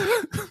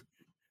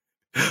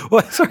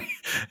 Well, sorry,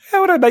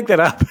 how would I make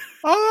that up?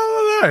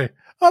 I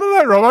don't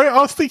know, Robbo.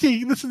 I was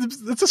thinking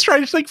it's a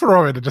strange thing for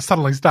Robbo to just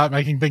suddenly start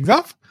making things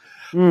up.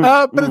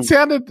 But it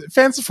sounded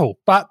fanciful.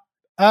 But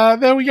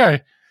there we go.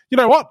 You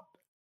know what?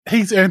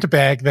 He's earned a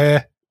bag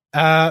there.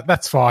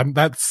 That's fine.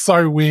 That's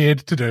so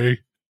weird to do.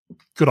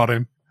 Good on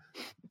him.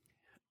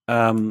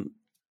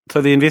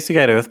 So the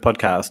Investigate Earth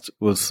podcast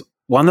was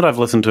one that I've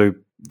listened to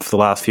for the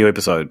last few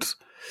episodes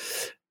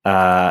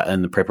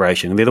in the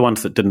preparation. And they're the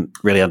ones that didn't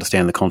really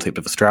understand the concept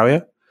of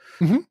Australia.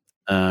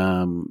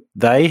 Mm-hmm.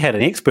 They had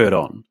an expert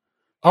on.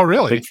 Oh,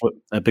 really?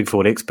 A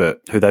Bigfoot expert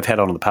who they've had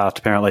on in the past,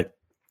 apparently.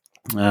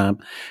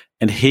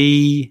 And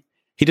he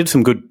did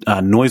some good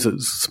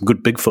noises, some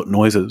good Bigfoot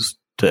noises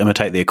to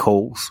imitate their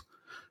calls,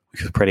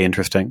 which is pretty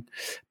interesting.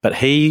 But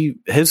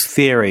his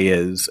theory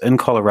is, in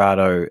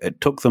Colorado, it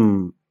took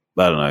them,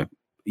 I don't know,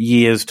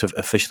 years to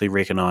officially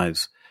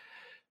recognize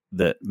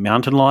that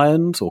mountain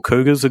lions or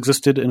cougars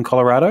existed in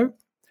Colorado.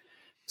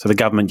 So the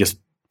government just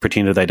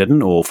pretended they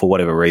didn't, or for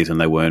whatever reason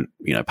they weren't,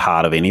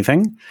 part of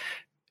anything.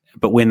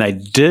 But when they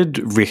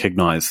did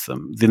recognize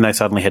them, then they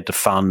suddenly had to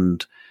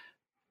fund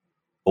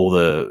all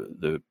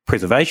the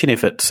preservation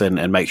efforts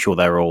and make sure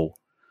they were all,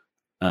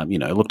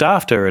 looked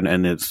after,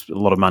 and there's a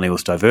lot of money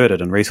was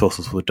diverted and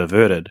resources were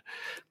diverted.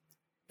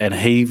 And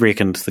he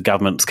reckons the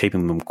government's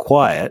keeping them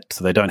quiet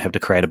so they don't have to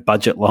create a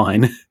budget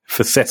line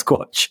for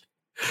Sasquatch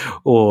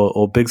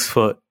or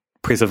Bigfoot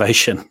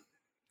preservation.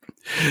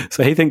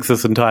 So he thinks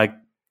this entire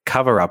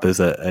cover-up is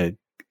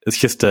it's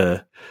just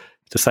to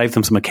save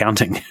them some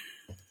accounting.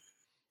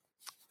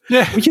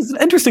 Yeah. Which is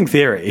an interesting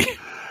theory.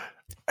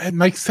 It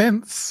makes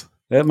sense.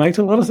 It makes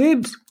a lot of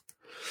sense.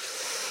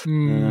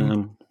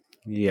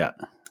 Yeah.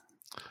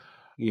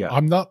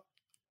 I'm not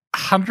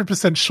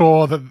 100%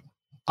 sure that...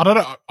 I don't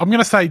know. I'm going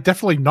to say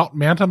definitely not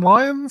mountain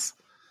lions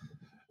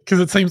because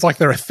it seems like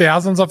there are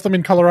thousands of them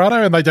in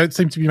Colorado and they don't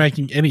seem to be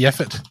making any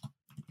effort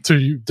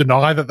to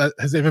deny that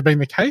has ever been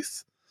the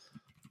case.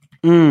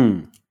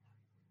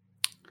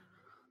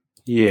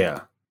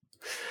 Yeah.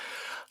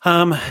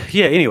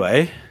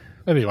 Anyway.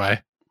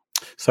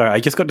 Sorry, I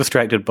just got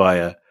distracted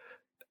by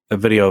a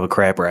video of a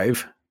crab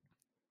rave.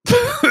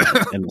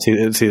 And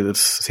it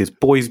says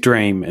boy's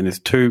dream, and there's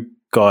two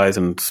guys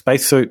in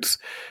spacesuits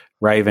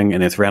raving,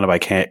 and they're surrounded by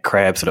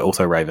crabs that are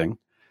also raving.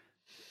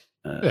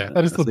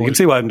 That is the so you can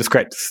see why I'm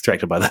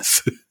distracted by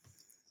this.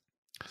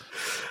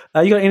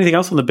 You got anything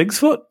else on the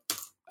Bigfoot?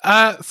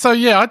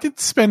 I did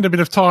spend a bit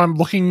of time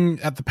looking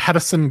at the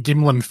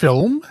Patterson-Gimlin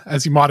film,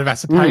 as you might have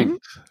ascertained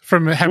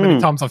from how many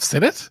times I've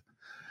said it.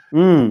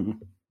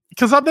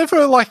 Because I've never,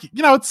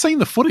 I'd seen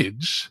the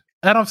footage,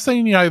 and I've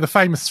seen, the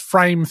famous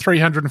frame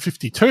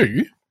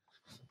 352,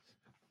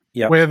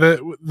 where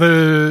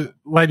the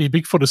lady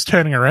Bigfoot is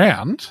turning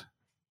around.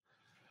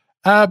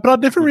 But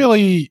I'd never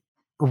really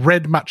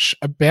read much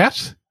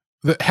about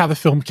how the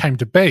film came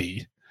to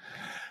be.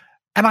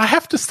 And I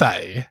have to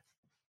say,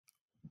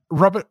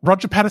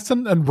 Roger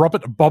Patterson and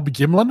Robert Bob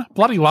Gimlin,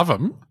 bloody love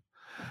them.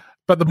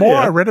 But the more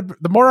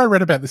I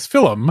read about this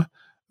film,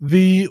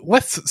 the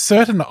less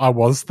certain I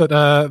was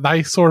that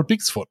they saw a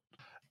Bigfoot.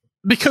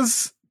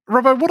 Because,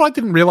 Robbo, what I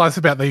didn't realise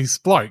about these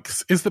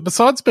blokes is that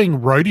besides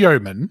being rodeo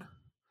men,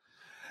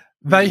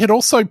 they had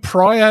also,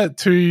 prior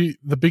to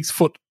the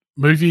Bigfoot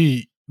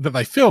movie that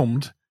they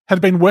filmed,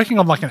 had been working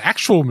on an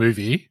actual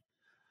movie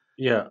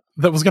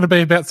that was going to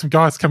be about some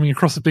guys coming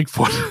across a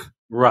Bigfoot.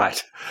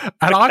 Right.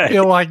 And I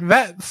feel like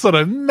that sort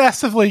of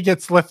massively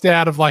gets left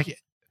out of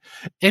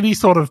any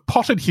sort of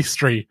potted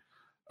history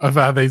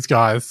of these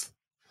guys.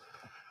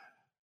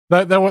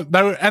 They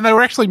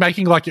were actually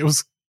making it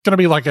was going to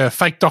be a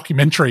fake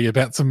documentary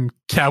about some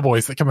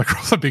cowboys that come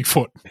across a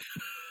Bigfoot.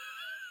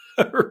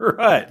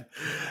 Right.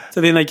 So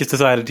then they just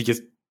decided to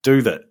just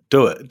do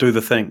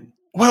the thing.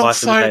 Well,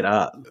 so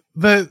art.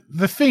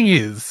 The thing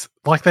is,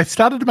 they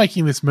started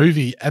making this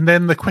movie, and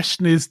then the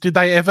question is, did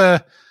they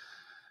ever?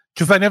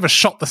 Because they never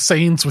shot the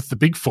scenes with the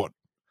Bigfoot,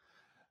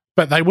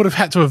 but they would have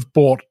had to have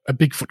bought a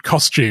Bigfoot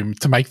costume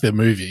to make their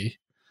movie.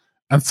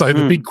 And so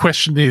the big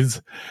question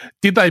is,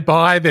 did they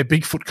buy their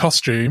Bigfoot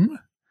costume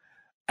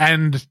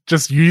and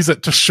just use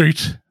it to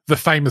shoot the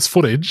famous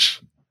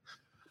footage?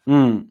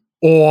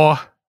 Or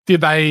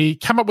did they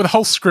come up with a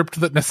whole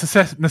script that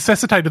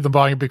necessitated them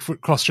buying a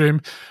Bigfoot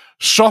costume,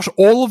 shot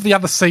all of the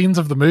other scenes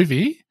of the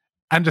movie,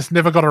 and just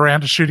never got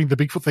around to shooting the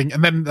Bigfoot thing?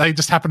 And then they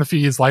just happened a few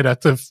years later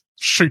to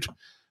shoot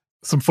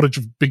some footage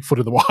of Bigfoot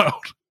in the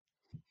wild.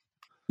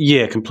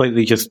 Yeah,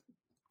 completely just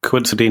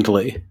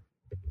coincidentally.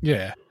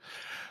 Yeah.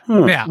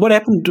 Now, what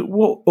happened?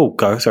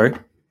 Go, sorry.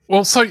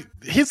 Well, so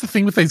here's the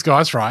thing with these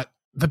guys, right?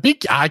 The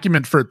big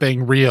argument for it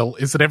being real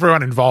is that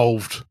everyone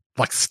involved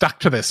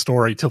stuck to their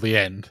story till the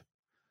end.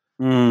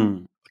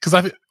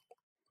 Because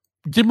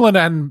Gimlin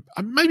and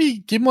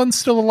maybe Gimlin's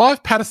still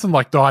alive. Patterson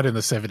died in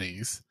the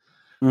 70s.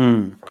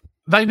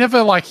 They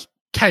never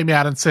came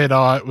out and said,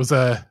 "Oh, it was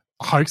a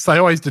hoax." They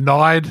always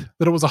denied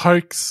that it was a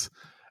hoax,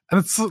 and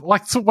it's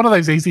one of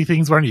those easy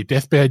things where on your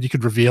deathbed you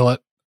could reveal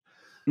it.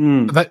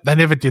 They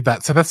never did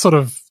that, so that's sort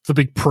of the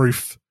big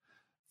proof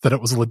that it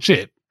was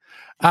legit.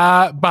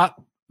 But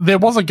there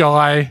was a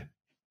guy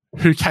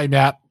who came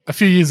out a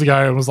few years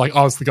ago and was like,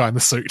 "I was the guy in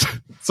the suit."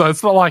 So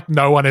it's not like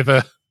no one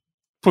ever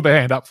put their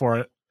hand up for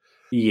it.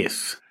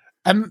 Yes.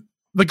 And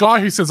the guy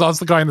who says I was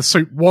the guy in the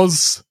suit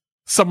was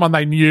someone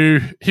they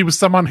knew. He was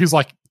someone who's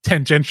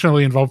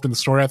tangentially involved in the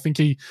story. I think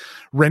he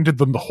rented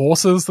them the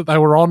horses that they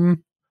were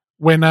on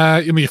when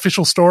in the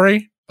official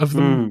story of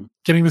them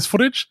getting this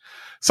footage.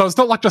 So it's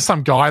not just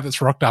some guy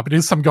that's rocked up. It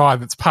is some guy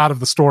that's part of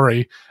the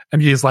story,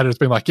 and years later it's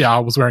been I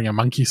was wearing a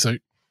monkey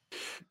suit.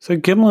 So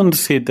Gimlin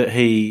said that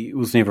he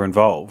was never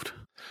involved.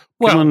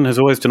 Well, Gimlin has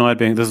always denied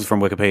being, this is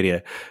from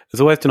Wikipedia, has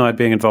always denied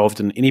being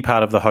involved in any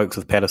part of the hoax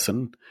with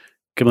Patterson.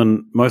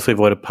 Gimlin mostly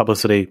avoided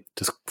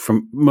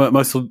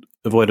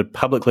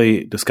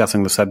publicly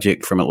discussing the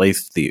subject from at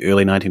least the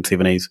early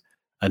 1970s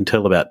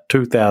until about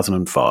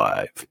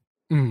 2005.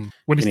 When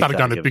he started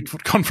going to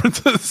Bigfoot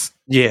conferences.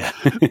 Yeah.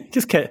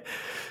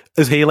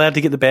 Is he allowed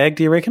to get the bag,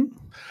 do you reckon?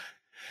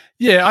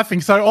 Yeah, I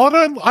think so. I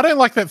don't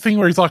like that thing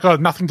where he's like, "Oh,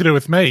 nothing to do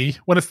with me,"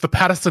 when it's the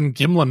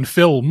Patterson-Gimlin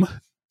film.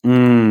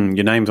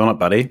 Your name's on it,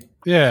 buddy.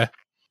 Yeah.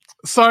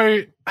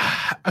 So,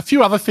 a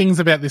few other things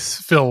about this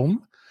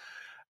film.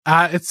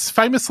 It's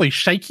famously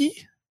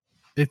shaky.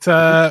 It's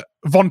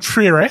Von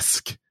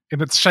Trier-esque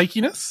in its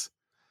shakiness.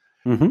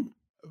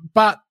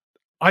 But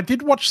I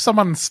did watch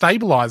someone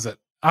stabilize it.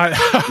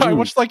 I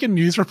watched a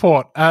news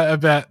report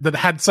about that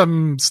had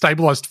some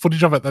stabilized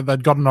footage of it that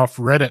they'd gotten off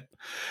Reddit,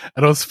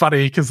 and it was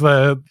funny because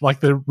the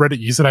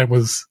Reddit username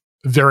was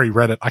very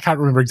Reddit. I can't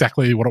remember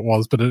exactly what it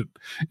was, but it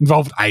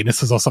involved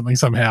anuses or something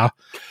somehow.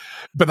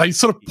 But they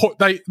sort of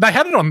they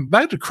had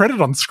the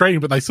credit on screen,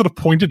 but they sort of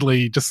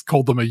pointedly just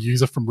called them a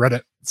user from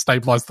Reddit,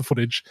 stabilized the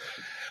footage.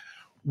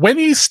 When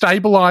you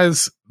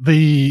stabilize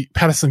the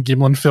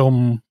Patterson-Gimlin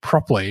film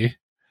properly,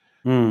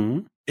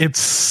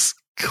 it's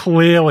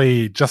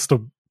clearly just a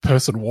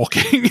person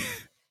walking.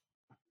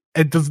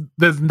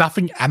 There's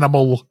nothing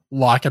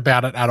animal-like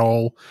about it at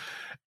all.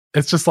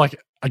 It's just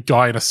a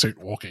guy in a suit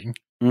walking.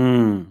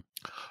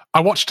 I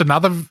watched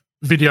another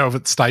video of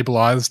it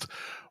stabilized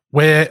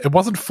where it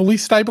wasn't fully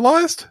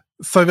stabilized,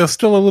 so there's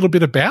still a little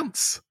bit of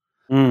bounce.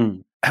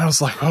 And I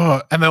was like,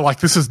 oh, and they're like,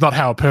 this is not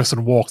how a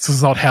person walks. This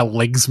is not how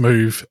legs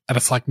move. And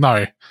it's like,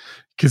 no,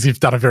 because you've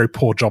done a very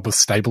poor job of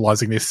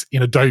stabilizing this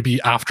in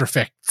Adobe After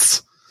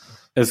Effects.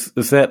 Is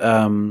that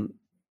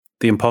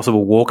the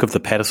Impossible Walk of the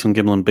Patterson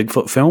Gimlin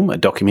Bigfoot film, a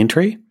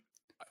documentary?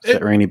 Does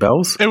that ring any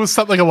bells? It was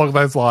something along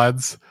those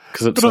lines.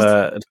 Because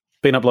it's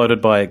been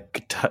uploaded by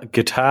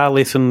Guitar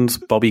Lessons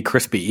Bobby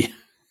Crispy,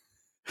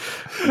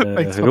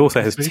 who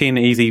also has 10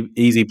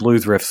 easy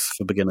blues riffs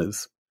for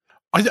beginners.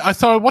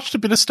 So I watched a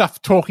bit of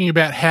stuff talking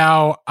about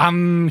how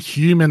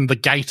unhuman the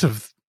gait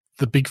of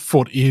the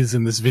Bigfoot is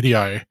in this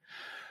video.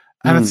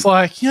 And it's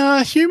like,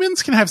 yeah,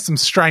 humans can have some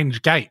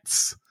strange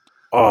gaits.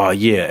 Oh,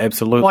 yeah,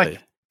 absolutely. Like,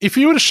 if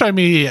you were to show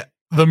me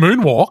the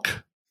moonwalk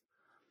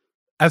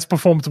as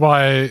performed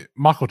by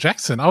Michael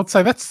Jackson, I would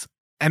say that's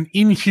an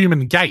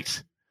inhuman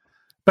gait.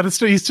 But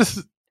he's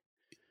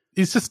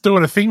just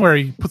doing a thing where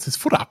he puts his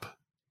foot up.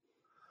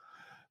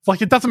 It's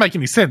like, it doesn't make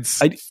any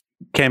sense.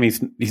 Cam,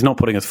 he's not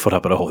putting his foot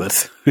up at all.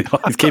 He's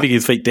keeping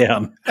his feet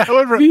down.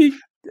 However it works.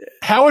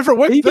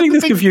 Are you getting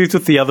this confused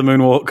with the other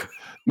moonwalk?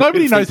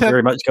 Nobody knows how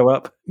very much go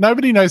up.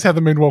 Nobody knows how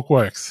the moonwalk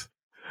works.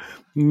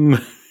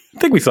 I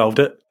think we solved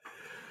it.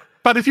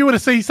 But if you were to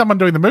see someone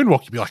doing the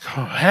moonwalk, you'd be like,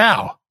 oh,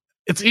 how?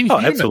 It's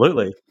inhuman. Oh,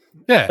 absolutely.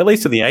 Yeah. At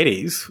least in the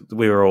 80s,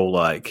 we were all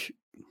like,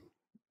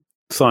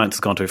 science has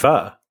gone too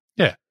far.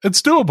 Yeah.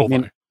 It's doable,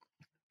 though.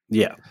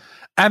 Yeah.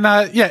 And,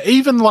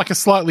 even like a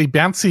slightly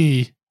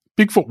bouncy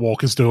Bigfoot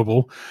walk is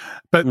doable,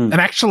 but an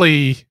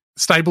actually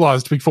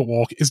stabilized Bigfoot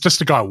walk is just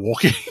a guy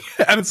walking.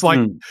 And it's like,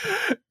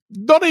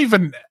 not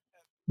even,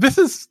 this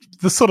is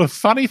the sort of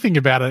funny thing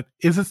about it,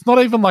 is it's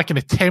not even like an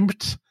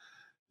attempt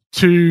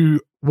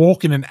to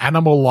walk in an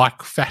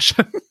animal-like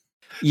fashion.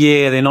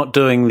 Yeah, they're not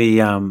doing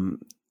the,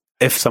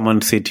 if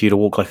someone said to you to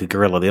walk like a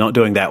gorilla, they're not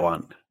doing that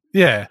one.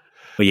 Yeah.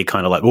 Where you're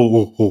kind of like,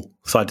 oh,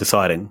 side to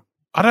siding.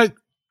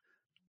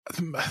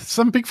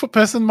 Some Bigfoot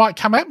person might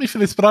come at me for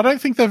this, but I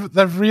don't think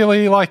they've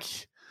really, like,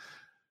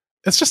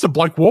 it's just a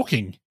bloke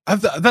walking.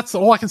 That's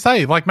all I can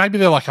say. Like, maybe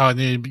they're like, oh,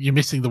 you're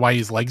missing the way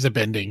his legs are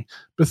bending.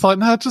 But it's like,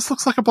 no, it just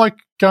looks like a bloke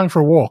going for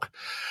a walk.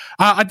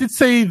 I did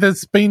see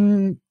there's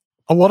been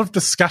a lot of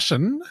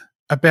discussion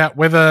about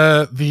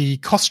whether the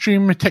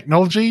costume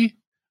technology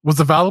was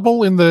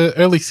available in the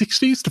early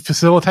 60s to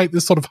facilitate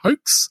this sort of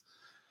hoax.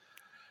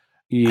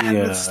 Yeah. And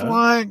it's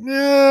like,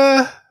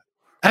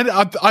 And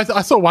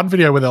I saw one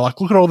video where they're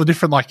like, look at all the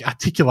different like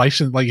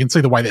articulations. Like you can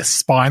see the way their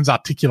spine's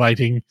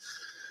articulating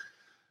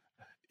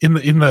in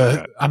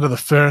the under the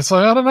fur. So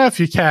I don't know if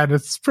you can.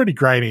 It's pretty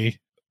grainy.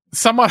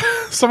 Someone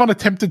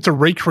attempted to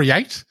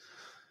recreate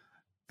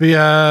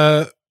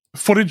the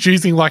footage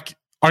using like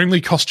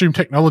only costume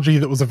technology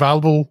that was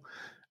available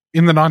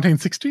in the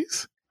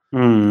 1960s.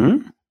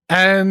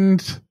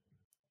 And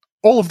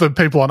all of the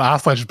people on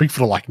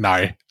r/Bigfoot are like,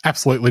 no,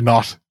 absolutely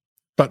not.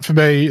 But for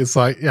me, it's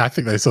like, yeah, I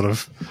think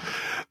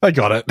they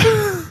got it.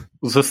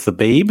 Was this the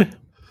Beeb?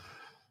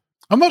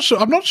 I'm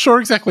not sure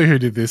exactly who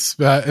did this.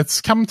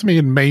 It's come to me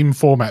in meme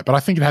format, but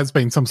I think it has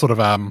been some sort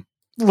of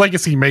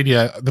legacy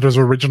media that has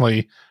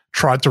originally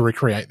tried to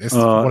recreate this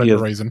for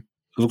whatever reason.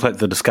 It looked like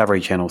the Discovery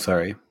Channel,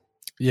 sorry.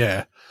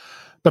 Yeah.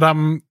 But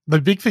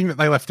the big thing that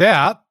they left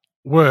out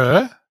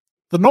were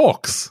the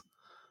Norks.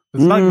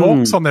 There's no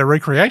Norks on their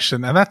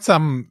recreation, and that's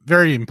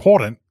very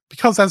important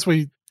because, as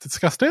we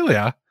discussed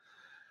earlier,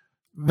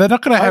 they're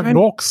not going to have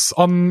Norks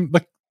on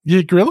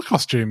your gorilla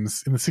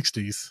costumes in the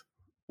 60s.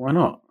 Why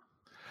not?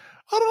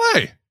 I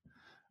don't know.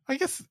 I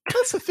guess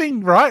that's the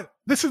thing, right?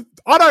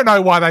 I don't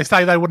know why they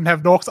say they wouldn't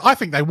have Norks. I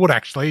think they would,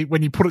 actually,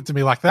 when you put it to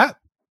me like that,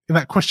 in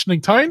that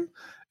questioning tone.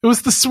 It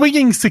was the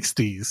swinging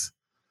 60s.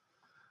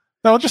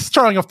 They were just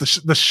throwing off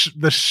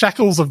the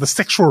shackles of the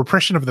sexual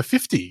repression of the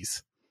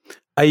 50s.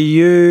 Are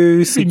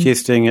you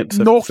suggesting it's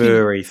a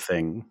furry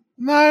thing?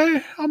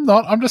 No, I'm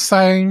not. I'm just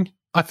saying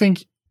I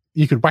think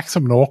you could whack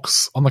some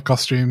Norks on the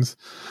costumes.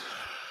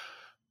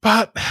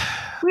 But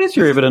where's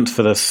your evidence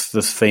for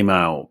this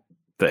female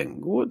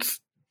thing?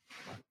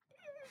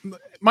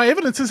 My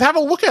evidence is have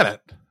a look at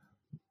it.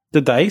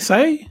 Did they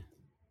say?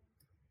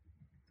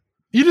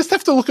 You just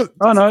have to look at...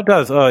 Oh, no, it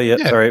does. Oh, yeah.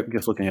 Sorry,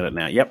 just looking at it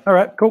now. Yep. All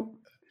right, cool.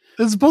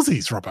 There's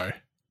buzzies, Robbo.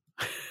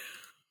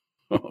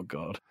 Oh,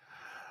 God.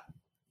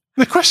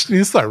 The question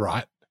is, though,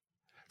 right?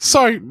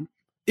 So,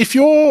 if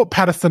you're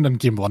Patterson and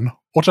Gimlin,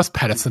 or just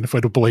Patterson, if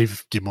we're to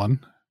believe Gimlin...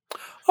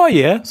 Oh,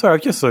 yeah. Sorry,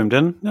 I've just zoomed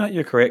in. No,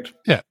 you're correct.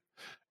 Yeah.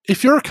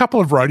 If you're a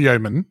couple of rodeo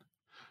men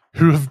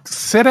who have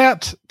set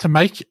out to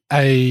make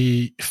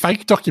a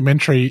fake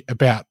documentary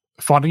about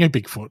finding a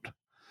Bigfoot,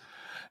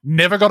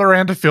 never got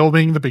around to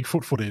filming the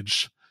Bigfoot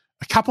footage,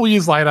 a couple of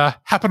years later,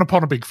 happen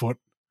upon a Bigfoot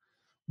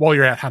while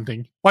you're out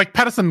hunting. Like,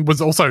 Patterson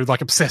was also,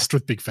 like, obsessed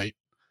with Bigfeet.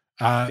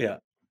 Yeah.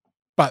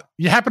 But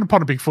you happen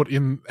upon a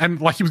Bigfoot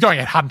and like, he was going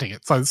out hunting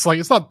it. So it's like,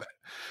 it's not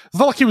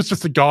like he was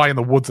just a guy in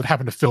the woods that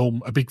happened to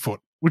film a Bigfoot,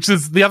 which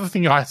is the other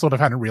thing I sort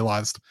of hadn't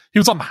realized. He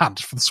was on the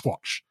hunt for the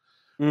Squatch.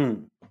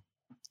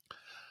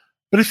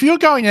 But if you're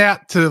going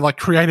out to like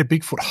create a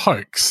Bigfoot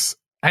hoax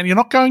and you're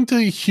not going to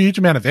a huge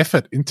amount of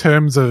effort in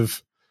terms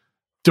of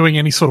doing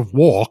any sort of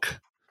walk,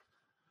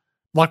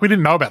 like we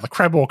didn't know about the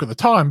crab walk at the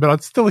time, but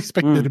I'd still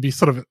expect there to be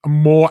sort of a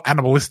more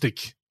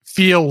animalistic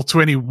feel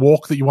to any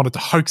walk that you wanted to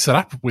hoax it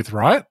up with,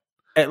 right?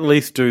 At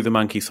least do the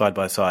monkey side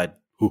by side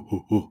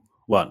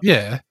one.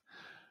 Yeah.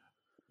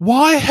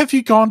 Why have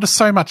you gone to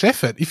so much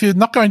effort? If you're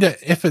not going to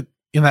effort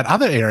in that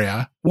other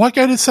area, why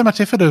go to so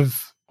much effort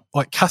of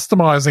like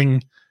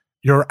customizing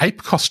your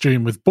ape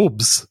costume with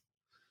boobs?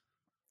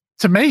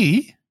 To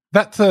me,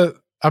 that's a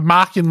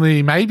mark in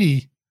the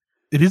maybe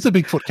it is a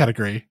Bigfoot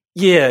category.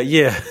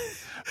 Yeah.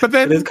 But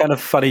then it is kind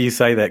of funny you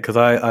say that because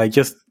I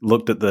just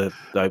looked at the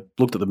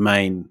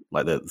main,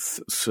 like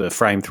the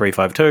frame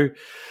 352,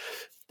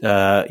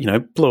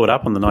 blew it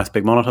up on the nice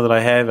big monitor that I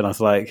have, and I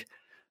was like,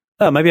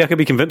 oh, maybe I could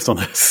be convinced on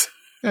this.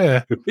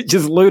 Yeah. Which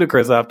is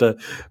ludicrous after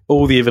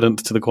all the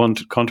evidence to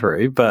the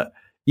contrary, but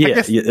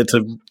yeah, it's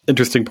an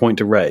interesting point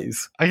to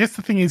raise. I guess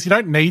the thing is you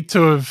don't need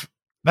to have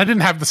 – they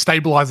didn't have the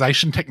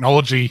stabilization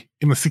technology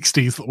in the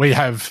 60s that we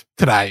have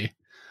today.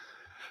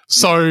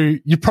 So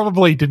you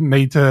probably didn't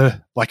need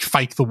to like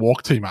fake the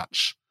walk too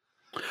much.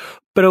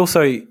 But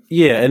also,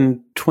 yeah,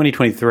 in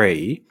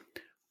 2023,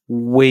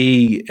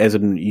 we, as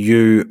in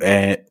you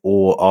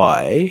or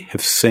I,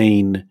 have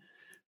seen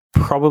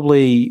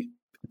probably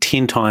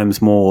 10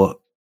 times more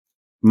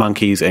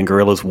monkeys and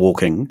gorillas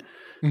walking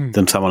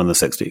than someone in the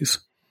 60s.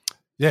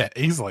 Yeah,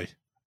 easily.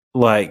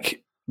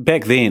 Like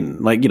back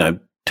then, like,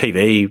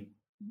 TV,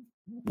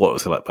 what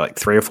was it, like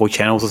 3 or 4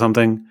 channels or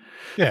something?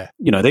 Yeah.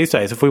 These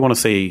days, if we want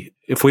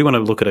to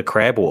look at a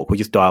crab walk, we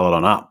just dial it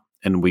on up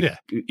and we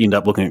end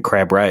up looking at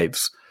crab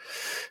raves.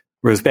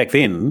 Whereas back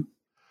then,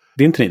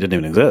 the internet didn't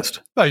even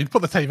exist. No, you'd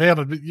put the TV on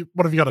and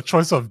what have you got a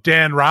choice of,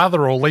 Dan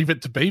Rather or Leave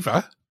It to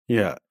Beaver?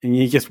 Yeah, and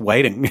you're just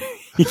waiting.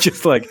 You're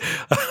just like,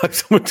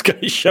 someone's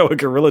going to show a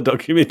gorilla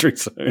documentary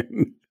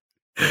soon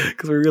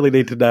because we really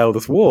need to nail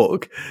this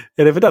walk.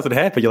 And if it doesn't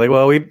happen, you're like,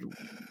 well,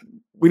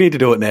 we need to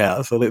do it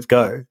now, so let's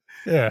go.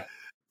 Yeah.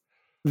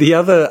 The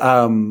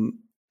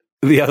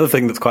other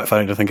thing that's quite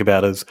funny to think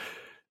about is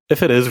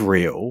if it is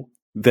real,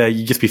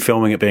 you just be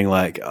filming it being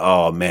like,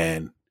 oh,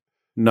 man,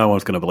 no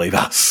one's going to believe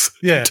us.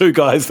 Yeah. 2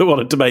 guys that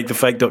wanted to make the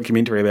fake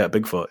documentary about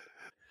Bigfoot.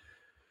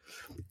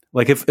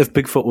 Like if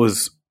Bigfoot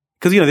was –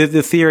 because,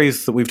 the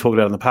theories that we've talked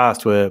about in the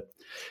past where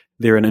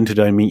they're an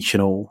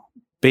interdimensional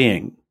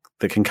being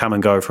that can come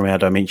and go from our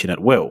dimension at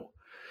will.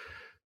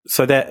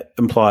 So that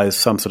implies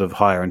some sort of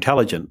higher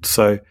intelligence.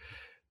 So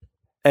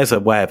as a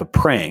way of a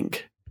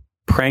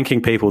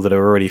pranking people that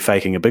are already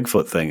faking a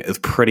Bigfoot thing is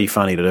pretty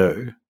funny to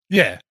do.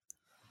 Yeah.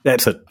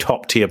 That's a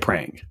top-tier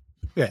prank.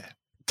 Yeah.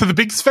 To the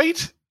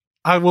Bigsfeet,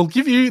 I will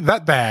give you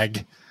that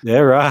bag. Yeah,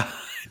 right.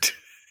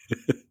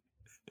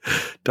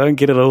 Don't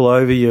get it all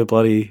over your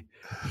bloody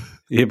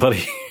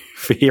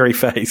hairy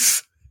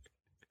face.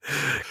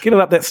 Get it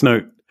up that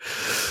snoot.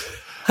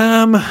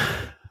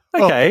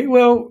 Okay,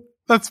 well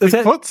that's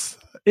Bigfoot's.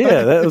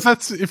 If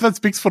that's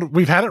Bigfoot,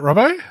 we've had it,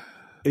 Robbo.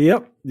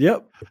 Yep.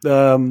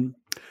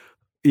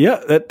 Yeah,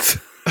 that's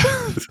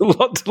a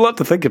lot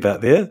to think about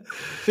there.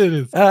 It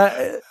is.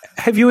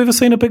 Have you ever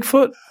seen a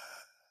Bigfoot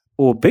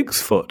or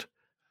Bigsfoot?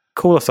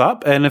 Call us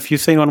up, and if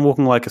you've seen one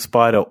walking like a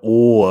spider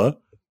or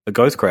a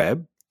ghost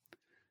crab,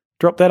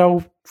 drop that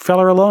old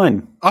fella a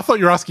line. I thought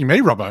you were asking me,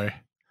 Robbo.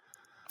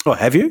 Oh,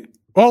 have you?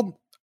 Well,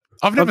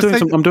 I'm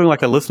doing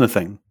like a listener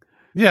thing.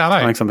 Yeah, I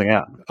know. Trying something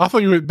out. I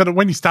thought you were, but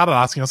when you started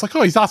asking, I was like,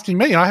 oh, he's asking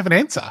me. I have an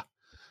answer.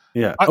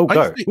 Yeah.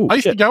 I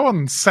used to go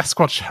on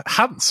Sasquatch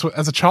hunts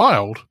as a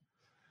child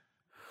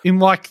in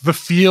like the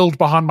field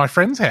behind my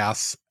friend's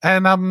house.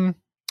 And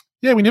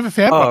we never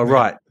found one. Oh,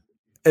 right.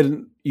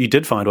 And you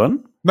did find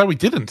one? No, we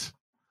didn't.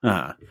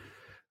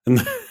 In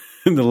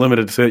the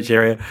limited search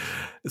area.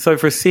 So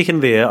for a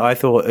second there, I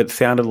thought it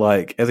sounded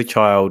like, as a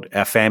child,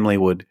 our family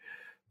would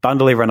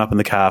bundle everyone up in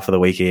the car for the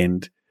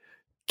weekend,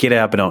 get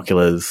our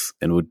binoculars,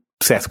 and would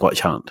Sasquatch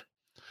hunt.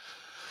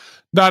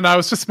 No, it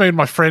was just me and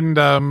my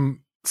friend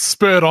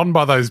spurred on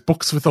by those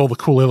books with all the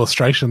cool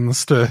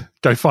illustrations to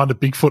go find a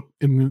Bigfoot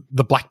in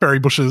the blackberry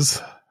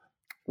bushes.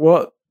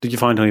 What? Did you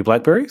find any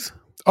blackberries?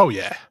 Oh,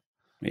 yeah.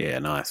 Yeah,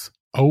 nice.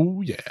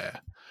 Oh, yeah.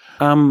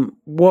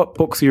 What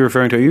books are you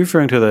referring to? Are you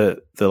referring to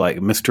the like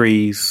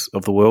Mysteries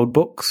of the World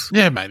books?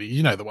 Yeah, maybe.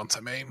 You know the ones I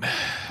mean.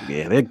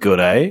 Yeah, they're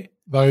good, eh?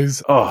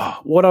 Those. Oh,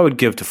 what I would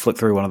give to flick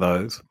through one of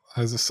those.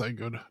 Those are so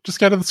good. Just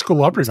go to the school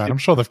library, mate. I'm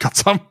sure they've got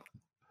some.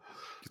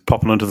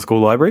 Popping into the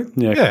school library?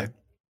 Yeah. Okay.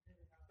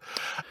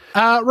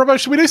 Robbo,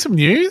 should we do some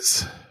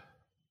news?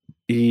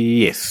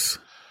 Yes.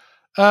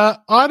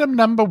 Item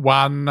number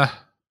 1.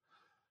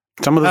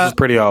 Some of this is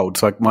pretty old,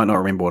 so I might not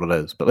remember what it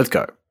is, but let's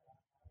go.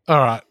 All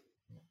right.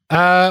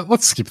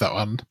 Let's skip that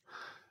one.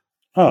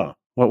 Oh,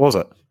 what was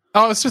it?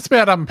 Oh, it's just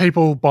about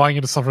people buying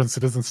into sovereign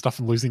citizen stuff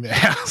and losing their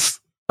house.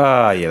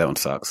 Yeah, that one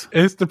sucks.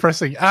 It's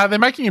depressing. They're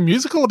making a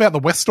musical about the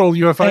Westall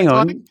UFO Hang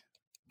on. sighting.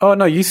 Oh,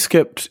 no, you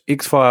skipped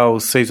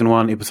X-Files Season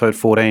 1, Episode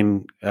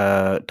 14,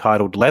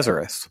 titled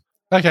Lazarus.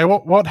 Okay,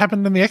 what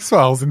happened in the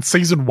X-Files in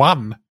Season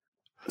 1?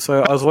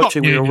 So I was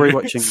watching, we were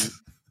rewatching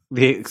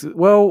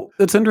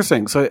it's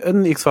interesting. So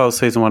in the X-Files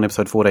Season 1,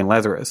 Episode 14,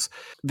 Lazarus,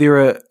 there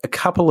are a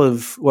couple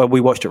of,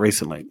 we watched it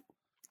recently,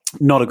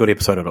 Not a good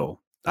episode at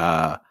all.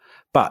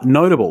 But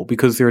notable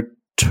because there are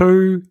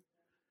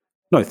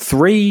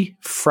three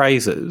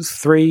phrases,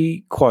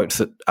 3 quotes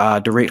that are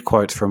direct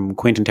quotes from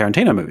Quentin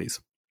Tarantino movies.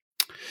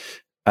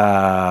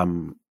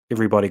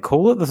 Everybody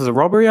call it. This is a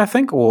robbery, I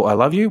think, or I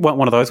love you.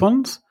 One of those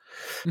ones.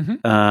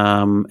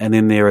 Mm-hmm. And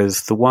then there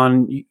is the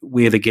one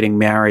where they're getting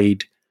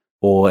married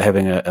or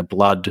having a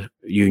blood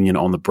union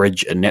on the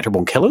bridge in Natural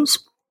Born Killers.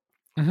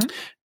 Mm-hmm.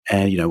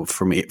 And,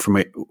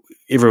 from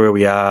everywhere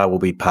we are, we'll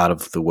be part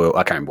of the world.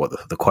 I can't remember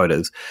what the quote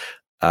is.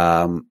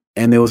 And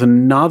there was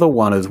another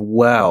one as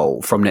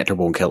well from Natural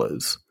Born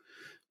Killers.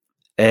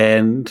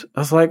 And I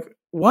was like,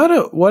 why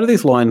do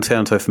these lines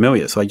sound so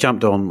familiar? So I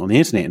jumped on the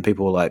internet and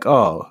people were like,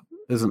 oh,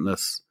 isn't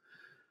this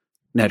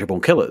Natural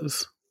Born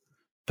Killers?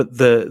 But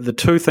the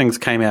two things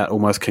came out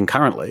almost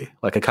concurrently,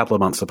 like a couple of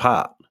months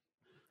apart.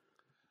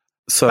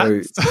 So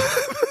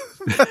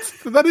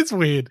that is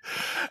weird.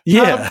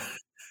 Yeah.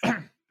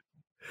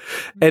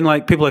 And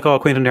like people are like, oh,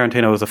 Quentin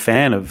Tarantino was a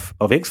fan of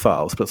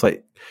X-Files, but it's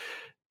like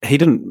he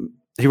did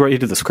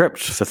the script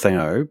for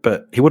Thingo,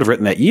 but he would have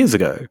written that years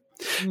ago.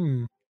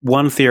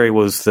 One theory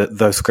was that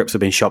those scripts had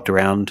been shopped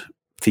around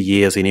for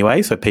years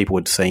anyway, so people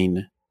had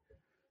seen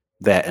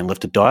that and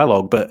lifted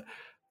dialogue. But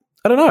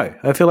I don't know.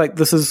 I feel like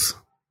this is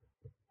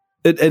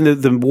it, and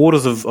the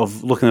waters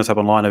of looking this up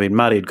online have been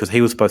muddied because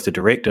he was supposed to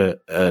direct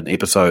an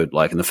episode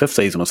like in the 5th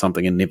season or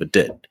something and never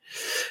did.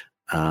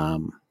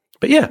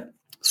 But yeah,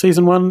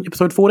 season 1,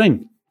 episode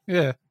 14.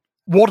 Yeah.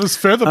 Waters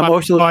further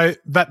muddied by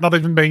that not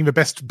even being the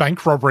best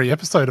bank robbery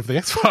episode of the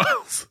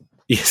X-Files.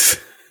 Yes.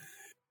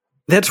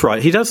 That's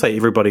right. He does say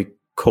everybody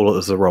call it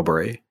as a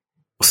robbery.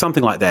 Or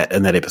something like that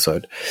in that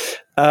episode.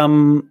 I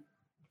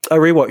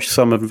rewatched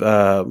some of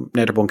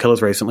Natural Born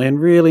Killers recently and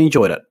really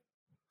enjoyed it.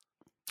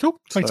 Cool.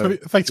 Thanks for the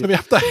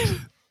update.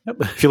 Yep.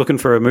 If you're looking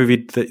for a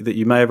movie that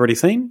you may have already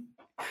seen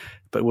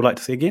but would like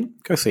to see again,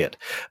 go see it.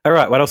 All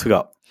right, what else we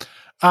got?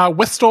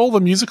 Westall, the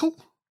musical.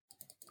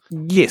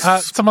 Yes.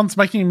 Someone's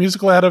making a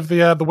musical out of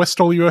the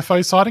Westall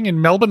UFO sighting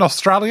in Melbourne,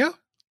 Australia.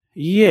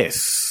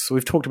 Yes.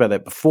 We've talked about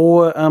that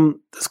before.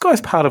 This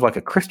guy's part of like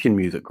a Christian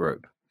music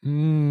group.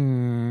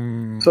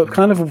 So it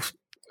kind of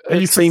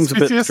seems a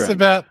bit strange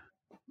about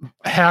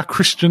how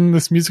Christian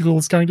this musical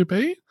is going to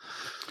be.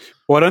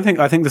 Well, I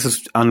think this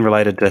is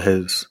unrelated to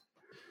his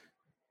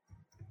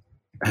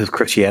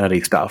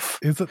Christianity stuff.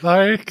 Is it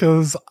though?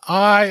 Because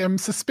I am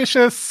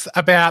suspicious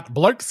about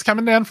blokes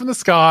coming down from the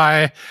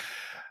sky.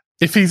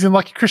 If he's in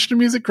like a Christian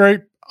music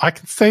group, I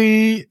can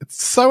see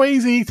it's so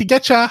easy to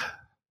get you.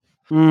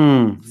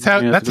 That's how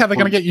they're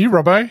going to get you,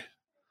 Robbo.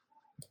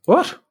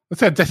 What?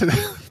 That's how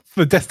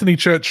the Destiny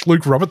Church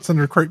Luke Robertson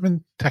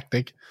recruitment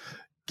tactic.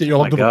 Get you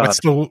along to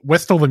the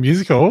Westall the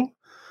musical.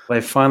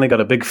 They've finally got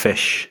a big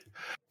fish.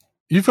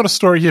 You've got a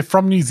story here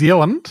from New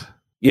Zealand.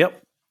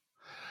 Yep.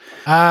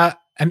 An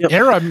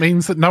error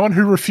means that no one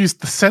who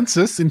refused the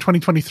census in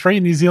 2023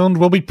 in New Zealand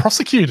will be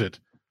prosecuted.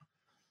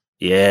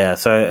 Yeah,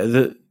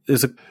 so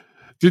there's a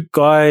good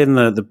guy in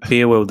the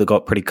beer world that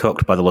got pretty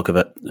cooked by the look of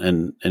it,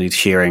 and he's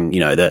sharing,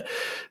 the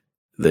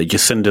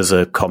Jacinda's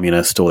a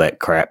communist, all that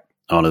crap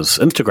on his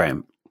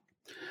Instagram.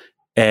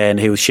 And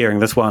he was sharing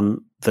this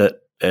one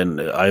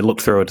and I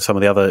looked through it, some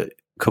of the other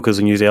cookers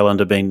in New Zealand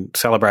have been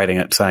celebrating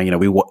it, saying,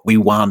 we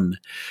won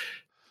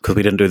because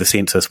we didn't do the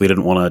census. We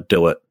didn't want to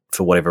do it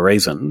for whatever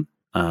reason.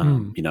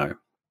 Don't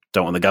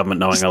want the government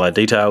knowing all our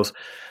details.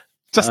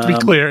 Just to be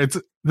clear,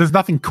 there's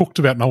nothing cooked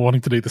about not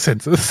wanting to do the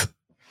census.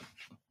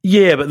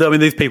 Yeah, but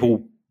these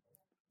people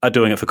are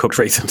doing it for cooked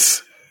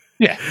reasons.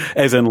 Yeah.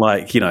 As in,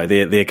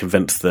 they're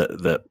convinced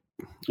that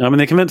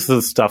they're convinced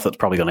the stuff that's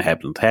probably going to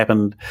happen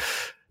happened.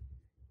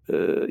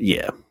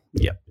 Yeah.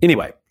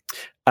 Anyway,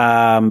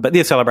 but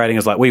they're celebrating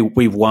as like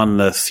we've won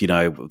this.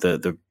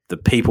 The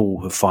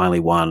people have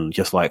finally won,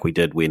 just like we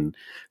did when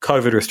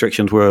COVID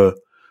restrictions were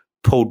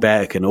pulled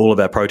back and all of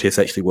our protests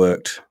actually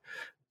worked.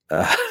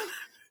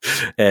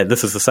 And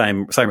this is the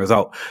same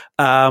result.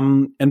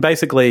 And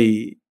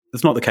basically,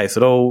 it's not the case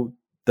at all.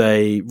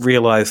 They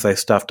realised they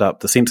stuffed up.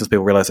 The census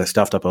people realised they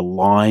stuffed up a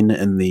line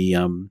in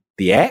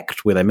the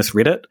act where they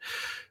misread it,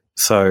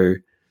 so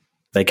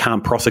they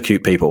can't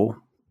prosecute people.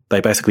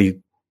 They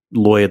basically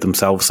lawyered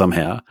themselves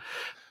somehow.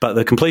 But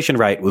the completion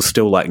rate was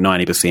still like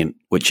 90%,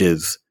 which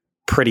is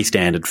pretty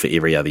standard for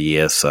every other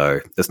year, so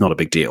it's not a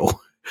big deal.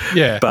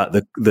 Yeah.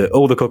 But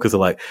all the cookers are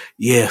like,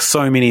 yeah,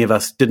 so many of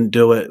us didn't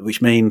do it,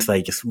 which means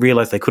they just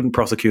realised they couldn't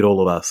prosecute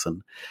all of us.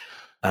 And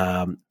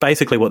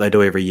basically what they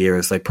do every year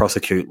is they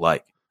prosecute,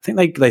 like, I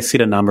think they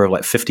set a number of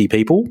like 50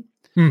 people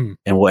and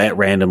will at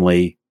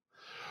randomly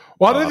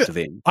after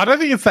them. I don't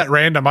think it's that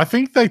random. I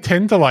think they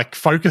tend to like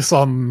focus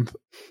on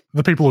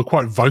the people who are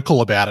quite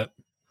vocal about it.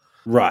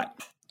 Right.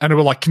 And who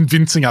are like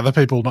convincing other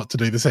people not to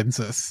do the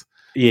census.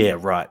 Yeah,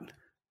 right.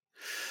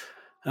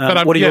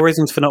 What are your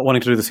reasons for not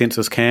wanting to do the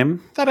census,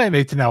 Cam? They don't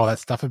need to know all that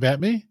stuff about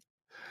me.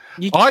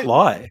 You just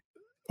lie.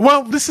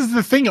 Well, this is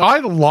the thing. I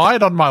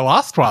lied on my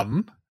last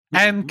one.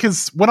 And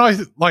because when I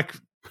like...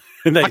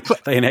 And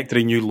they enacted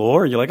a new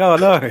law and you're like, oh,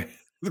 no, that's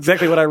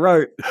exactly what I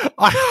wrote.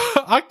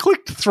 I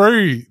clicked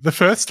through the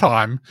first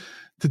time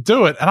to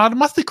do it, and I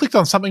must have clicked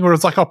on something where it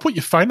was like, I'll put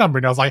your phone number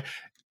in. I was like,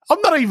 I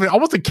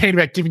wasn't keen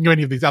about giving you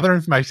any of these other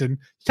information. You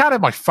can't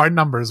have my phone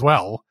number as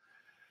well.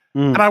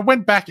 And I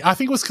went back, I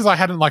think it was because I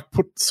hadn't like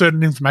put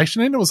certain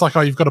information in. It was like,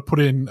 oh, you've got to put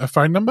in a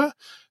phone number.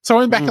 So I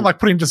went back and like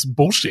put in just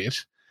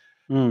bullshit.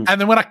 And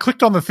then when I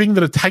clicked on the thing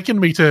that had taken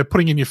me to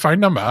putting in your phone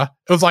number,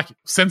 it was like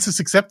census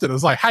accepted. It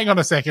was like, hang on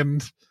a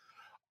second.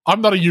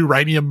 I'm not a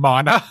uranium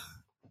miner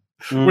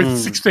with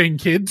 16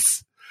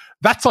 kids.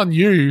 That's on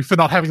you for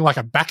not having like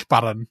a back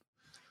button.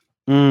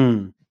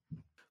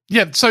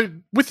 Yeah, so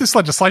with this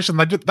legislation,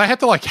 they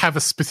had to like have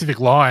a specific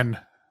line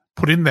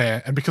put in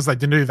there, and because they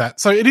didn't do that.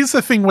 So it is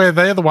a thing where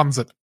they're the ones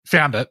that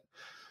found it.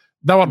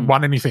 No one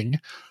won anything.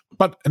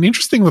 But an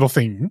interesting little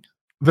thing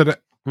that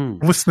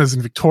listeners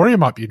in Victoria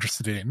might be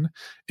interested in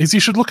is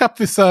you should look up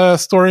this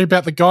story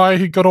about the guy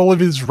who got all of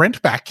his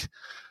rent back,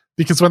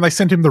 because when they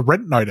sent him the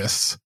rent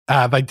notice,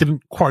 they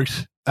didn't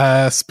quote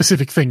a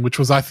specific thing, which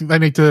was, I think they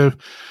need to,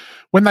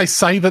 when they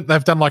say that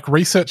they've done like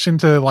research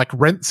into like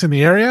rents in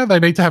the area, they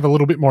need to have a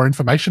little bit more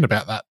information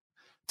about that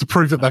to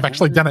prove that they've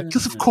actually done it.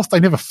 Because of course they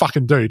never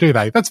fucking do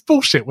they? That's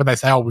bullshit when they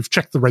say, oh, we've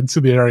checked the rents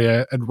in the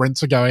area and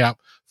rents are going up.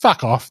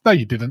 Fuck off. No,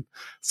 you didn't.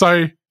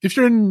 So if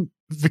you're in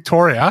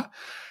Victoria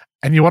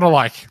and you want to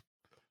like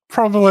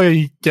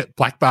probably get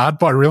blackbarred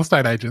by real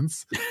estate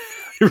agents,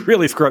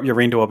 really screw up your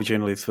rental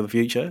opportunities for the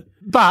future,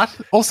 but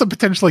also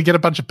potentially get a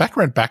bunch of back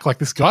rent back like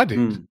this guy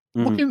did.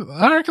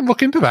 I reckon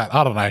look into that.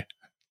 I don't know.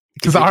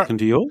 Because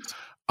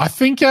I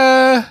think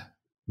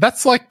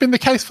that's like been the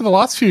case for the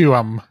last few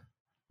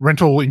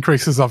rental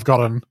increases I've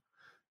gotten.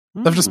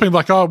 They've just been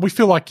like, oh, we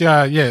feel like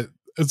it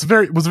was a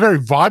very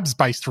vibes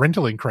based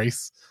rental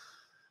increase.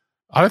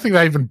 I don't think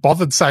they even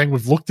bothered saying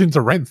we've looked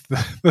into rent.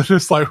 They're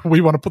just like,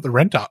 we want to put the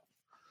rent up.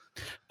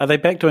 Are they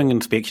back doing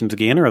inspections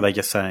again, or are they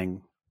just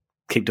saying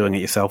keep doing it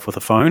yourself with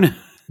a phone?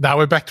 No,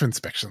 we're back to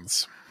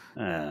inspections.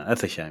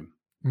 That's a shame.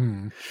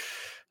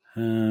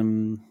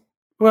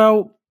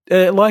 Well,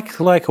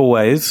 like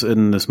always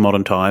in this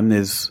modern time,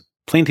 there's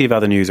plenty of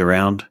other news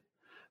around.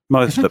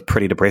 Most of it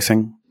pretty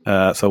depressing.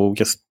 So we'll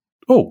just...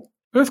 Oh,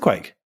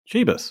 earthquake.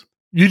 Jeebus.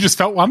 You just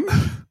felt one?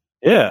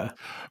 Yeah.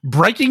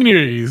 Breaking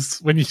news.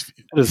 When you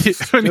hit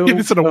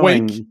this in a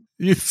week,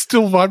 you're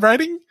still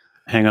vibrating?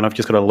 Hang on, I've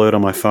just got an alert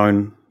on my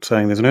phone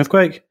saying there's an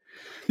earthquake.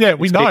 Yeah,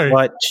 we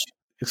know.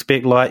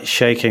 Expect light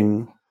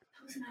shaking.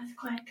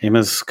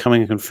 Emma's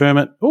coming to confirm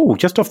it. Oh,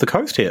 just off the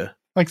coast here.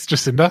 Thanks,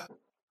 Jacinda.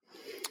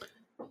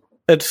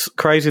 It's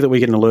crazy that we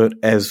get an alert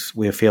as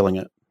we're feeling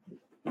it.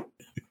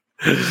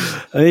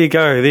 There you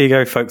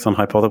go, folks on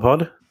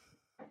Hypothepod.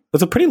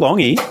 It's a pretty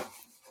longy.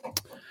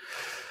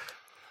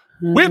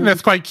 We had an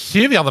earthquake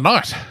here the other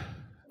night.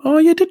 Oh,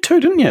 you did too,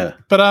 didn't you?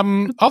 But I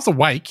was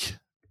awake,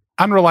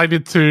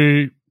 unrelated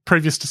to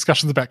previous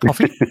discussions about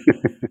coffee,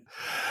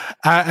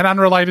 and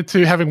unrelated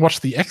to having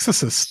watched The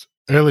Exorcist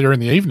earlier in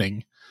the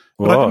evening.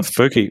 Oh,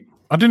 spooky.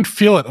 I didn't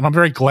feel it, and I'm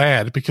very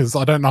glad, because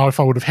I don't know if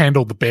I would have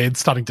handled the bed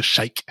starting to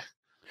shake.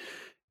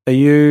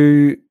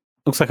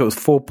 Looks like it was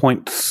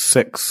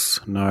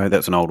 4.6. No,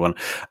 that's an old one.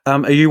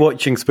 Are you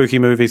watching spooky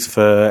movies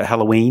for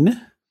Halloween?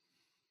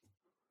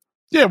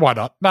 Yeah, why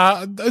not?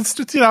 Nah, it's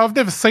just, I've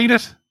never seen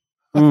it.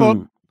 I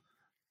thought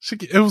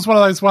it was one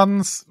of those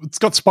ones. It's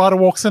got spider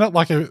walks in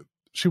it,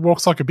 she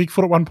walks like a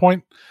Bigfoot at one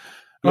point.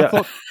 I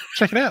thought,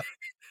 check it out.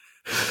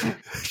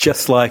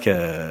 Just like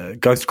a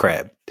ghost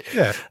crab.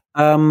 Yeah.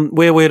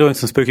 We're doing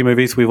some spooky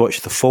movies. We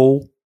watched The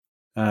Fall.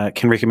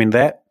 Can recommend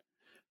that.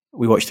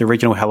 We watched the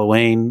original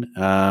Halloween.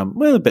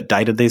 Well, a bit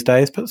dated these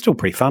days, but still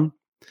pretty fun.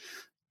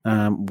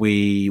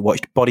 We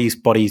watched Bodies,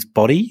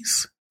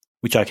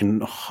 which I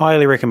can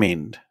highly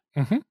recommend.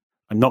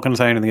 I'm not going to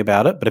say anything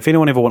about it, but if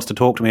anyone ever wants to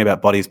talk to me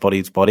about Bodies,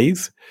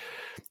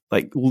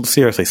 like,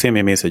 seriously, send me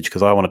a message,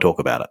 because I want to talk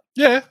about it.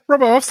 Yeah,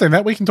 Robbo, I've seen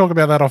that. We can talk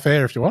about that off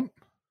air if you want.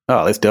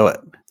 Oh, let's do it.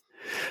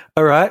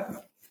 All right.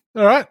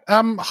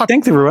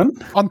 Thanks, everyone.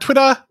 On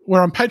Twitter,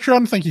 we're on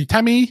Patreon. Thank you,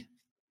 Tammy.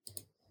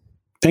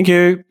 Thank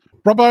you.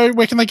 Robbo,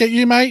 where can they get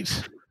you,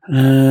 mate?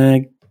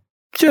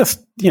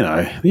 Just,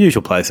 the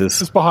usual places.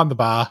 Just behind the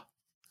bar.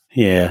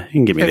 Yeah, you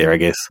can get me there, I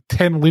guess.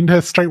 10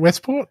 Lyndhurst Street,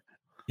 Westport?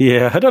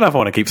 Yeah, I don't know if I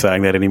want to keep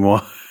saying that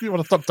anymore. You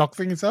want to stop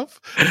doxing yourself?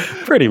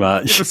 Pretty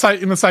much.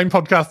 In the same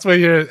podcast where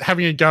you're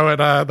having a go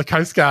at the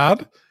Coast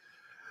Guard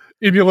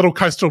in your little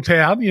coastal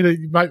town,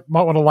 you might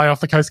want to lay off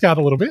the Coast Guard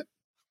a little bit.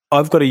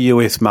 I've got a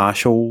US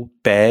Marshal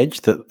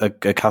badge that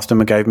a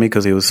customer gave me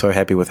because he was so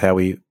happy with how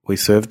we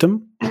served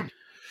him.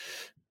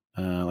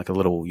 Like a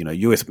little,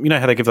 US,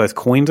 how they give those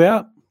coins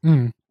out?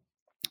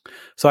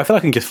 So I feel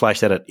like I can just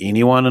flash that at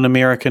anyone in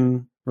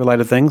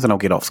American-related things and I'll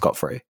get off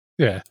scot-free.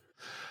 Yeah.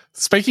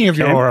 Speaking of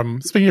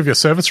your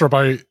service,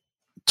 Robbo,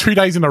 2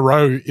 days in a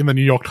row in the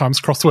New York Times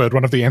crossword,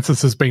 one of the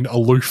answers has been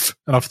aloof,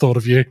 and I've thought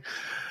of you.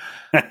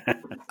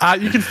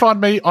 You can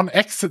find me on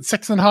X at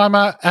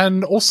Sexenheimer,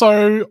 and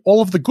also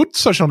all of the good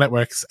social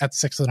networks at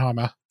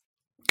Sexenheimer.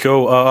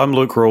 Cool. I'm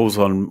Luke Rawls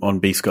on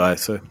B-Sky,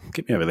 so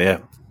get me over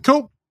there.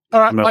 Cool. All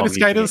right, later,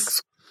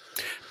 skaters.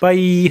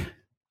 Bye.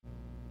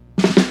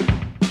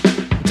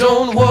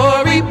 Don't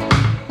worry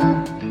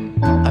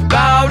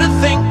about a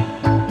thing.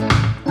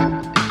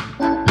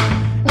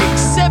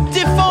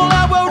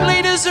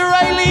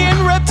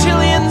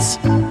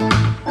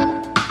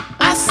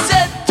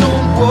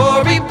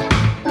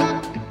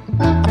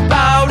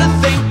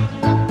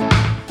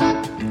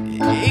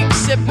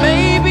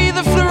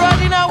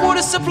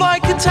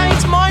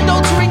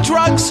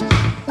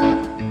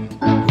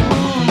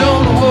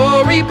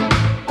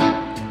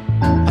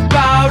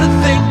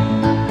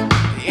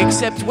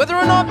 except whether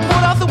or not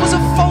Port Arthur was a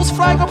false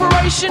flag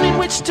operation in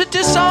which to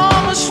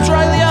disarm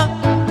Australia.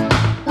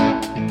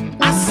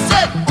 I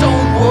said,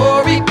 don't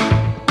worry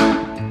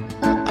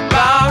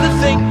about a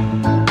thing.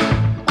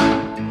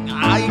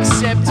 I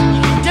accept.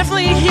 You can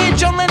definitely hear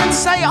John Lennon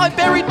say, I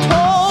buried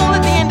Paul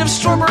at the end of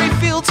Strawberry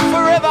Fields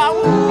forever.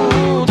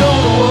 Ooh,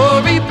 don't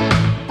worry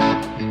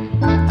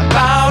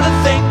about a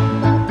thing.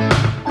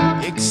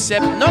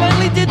 Except not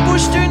only did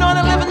Bush do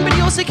 9/11, but he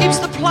also keeps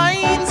the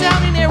planes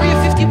out in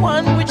Area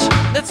 51, which,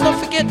 let's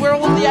not forget where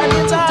all of the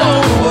aliens are.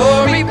 Don't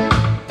worry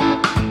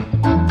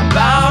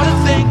about a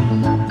thing.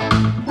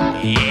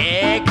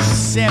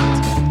 Except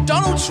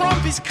Donald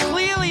Trump is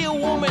clearly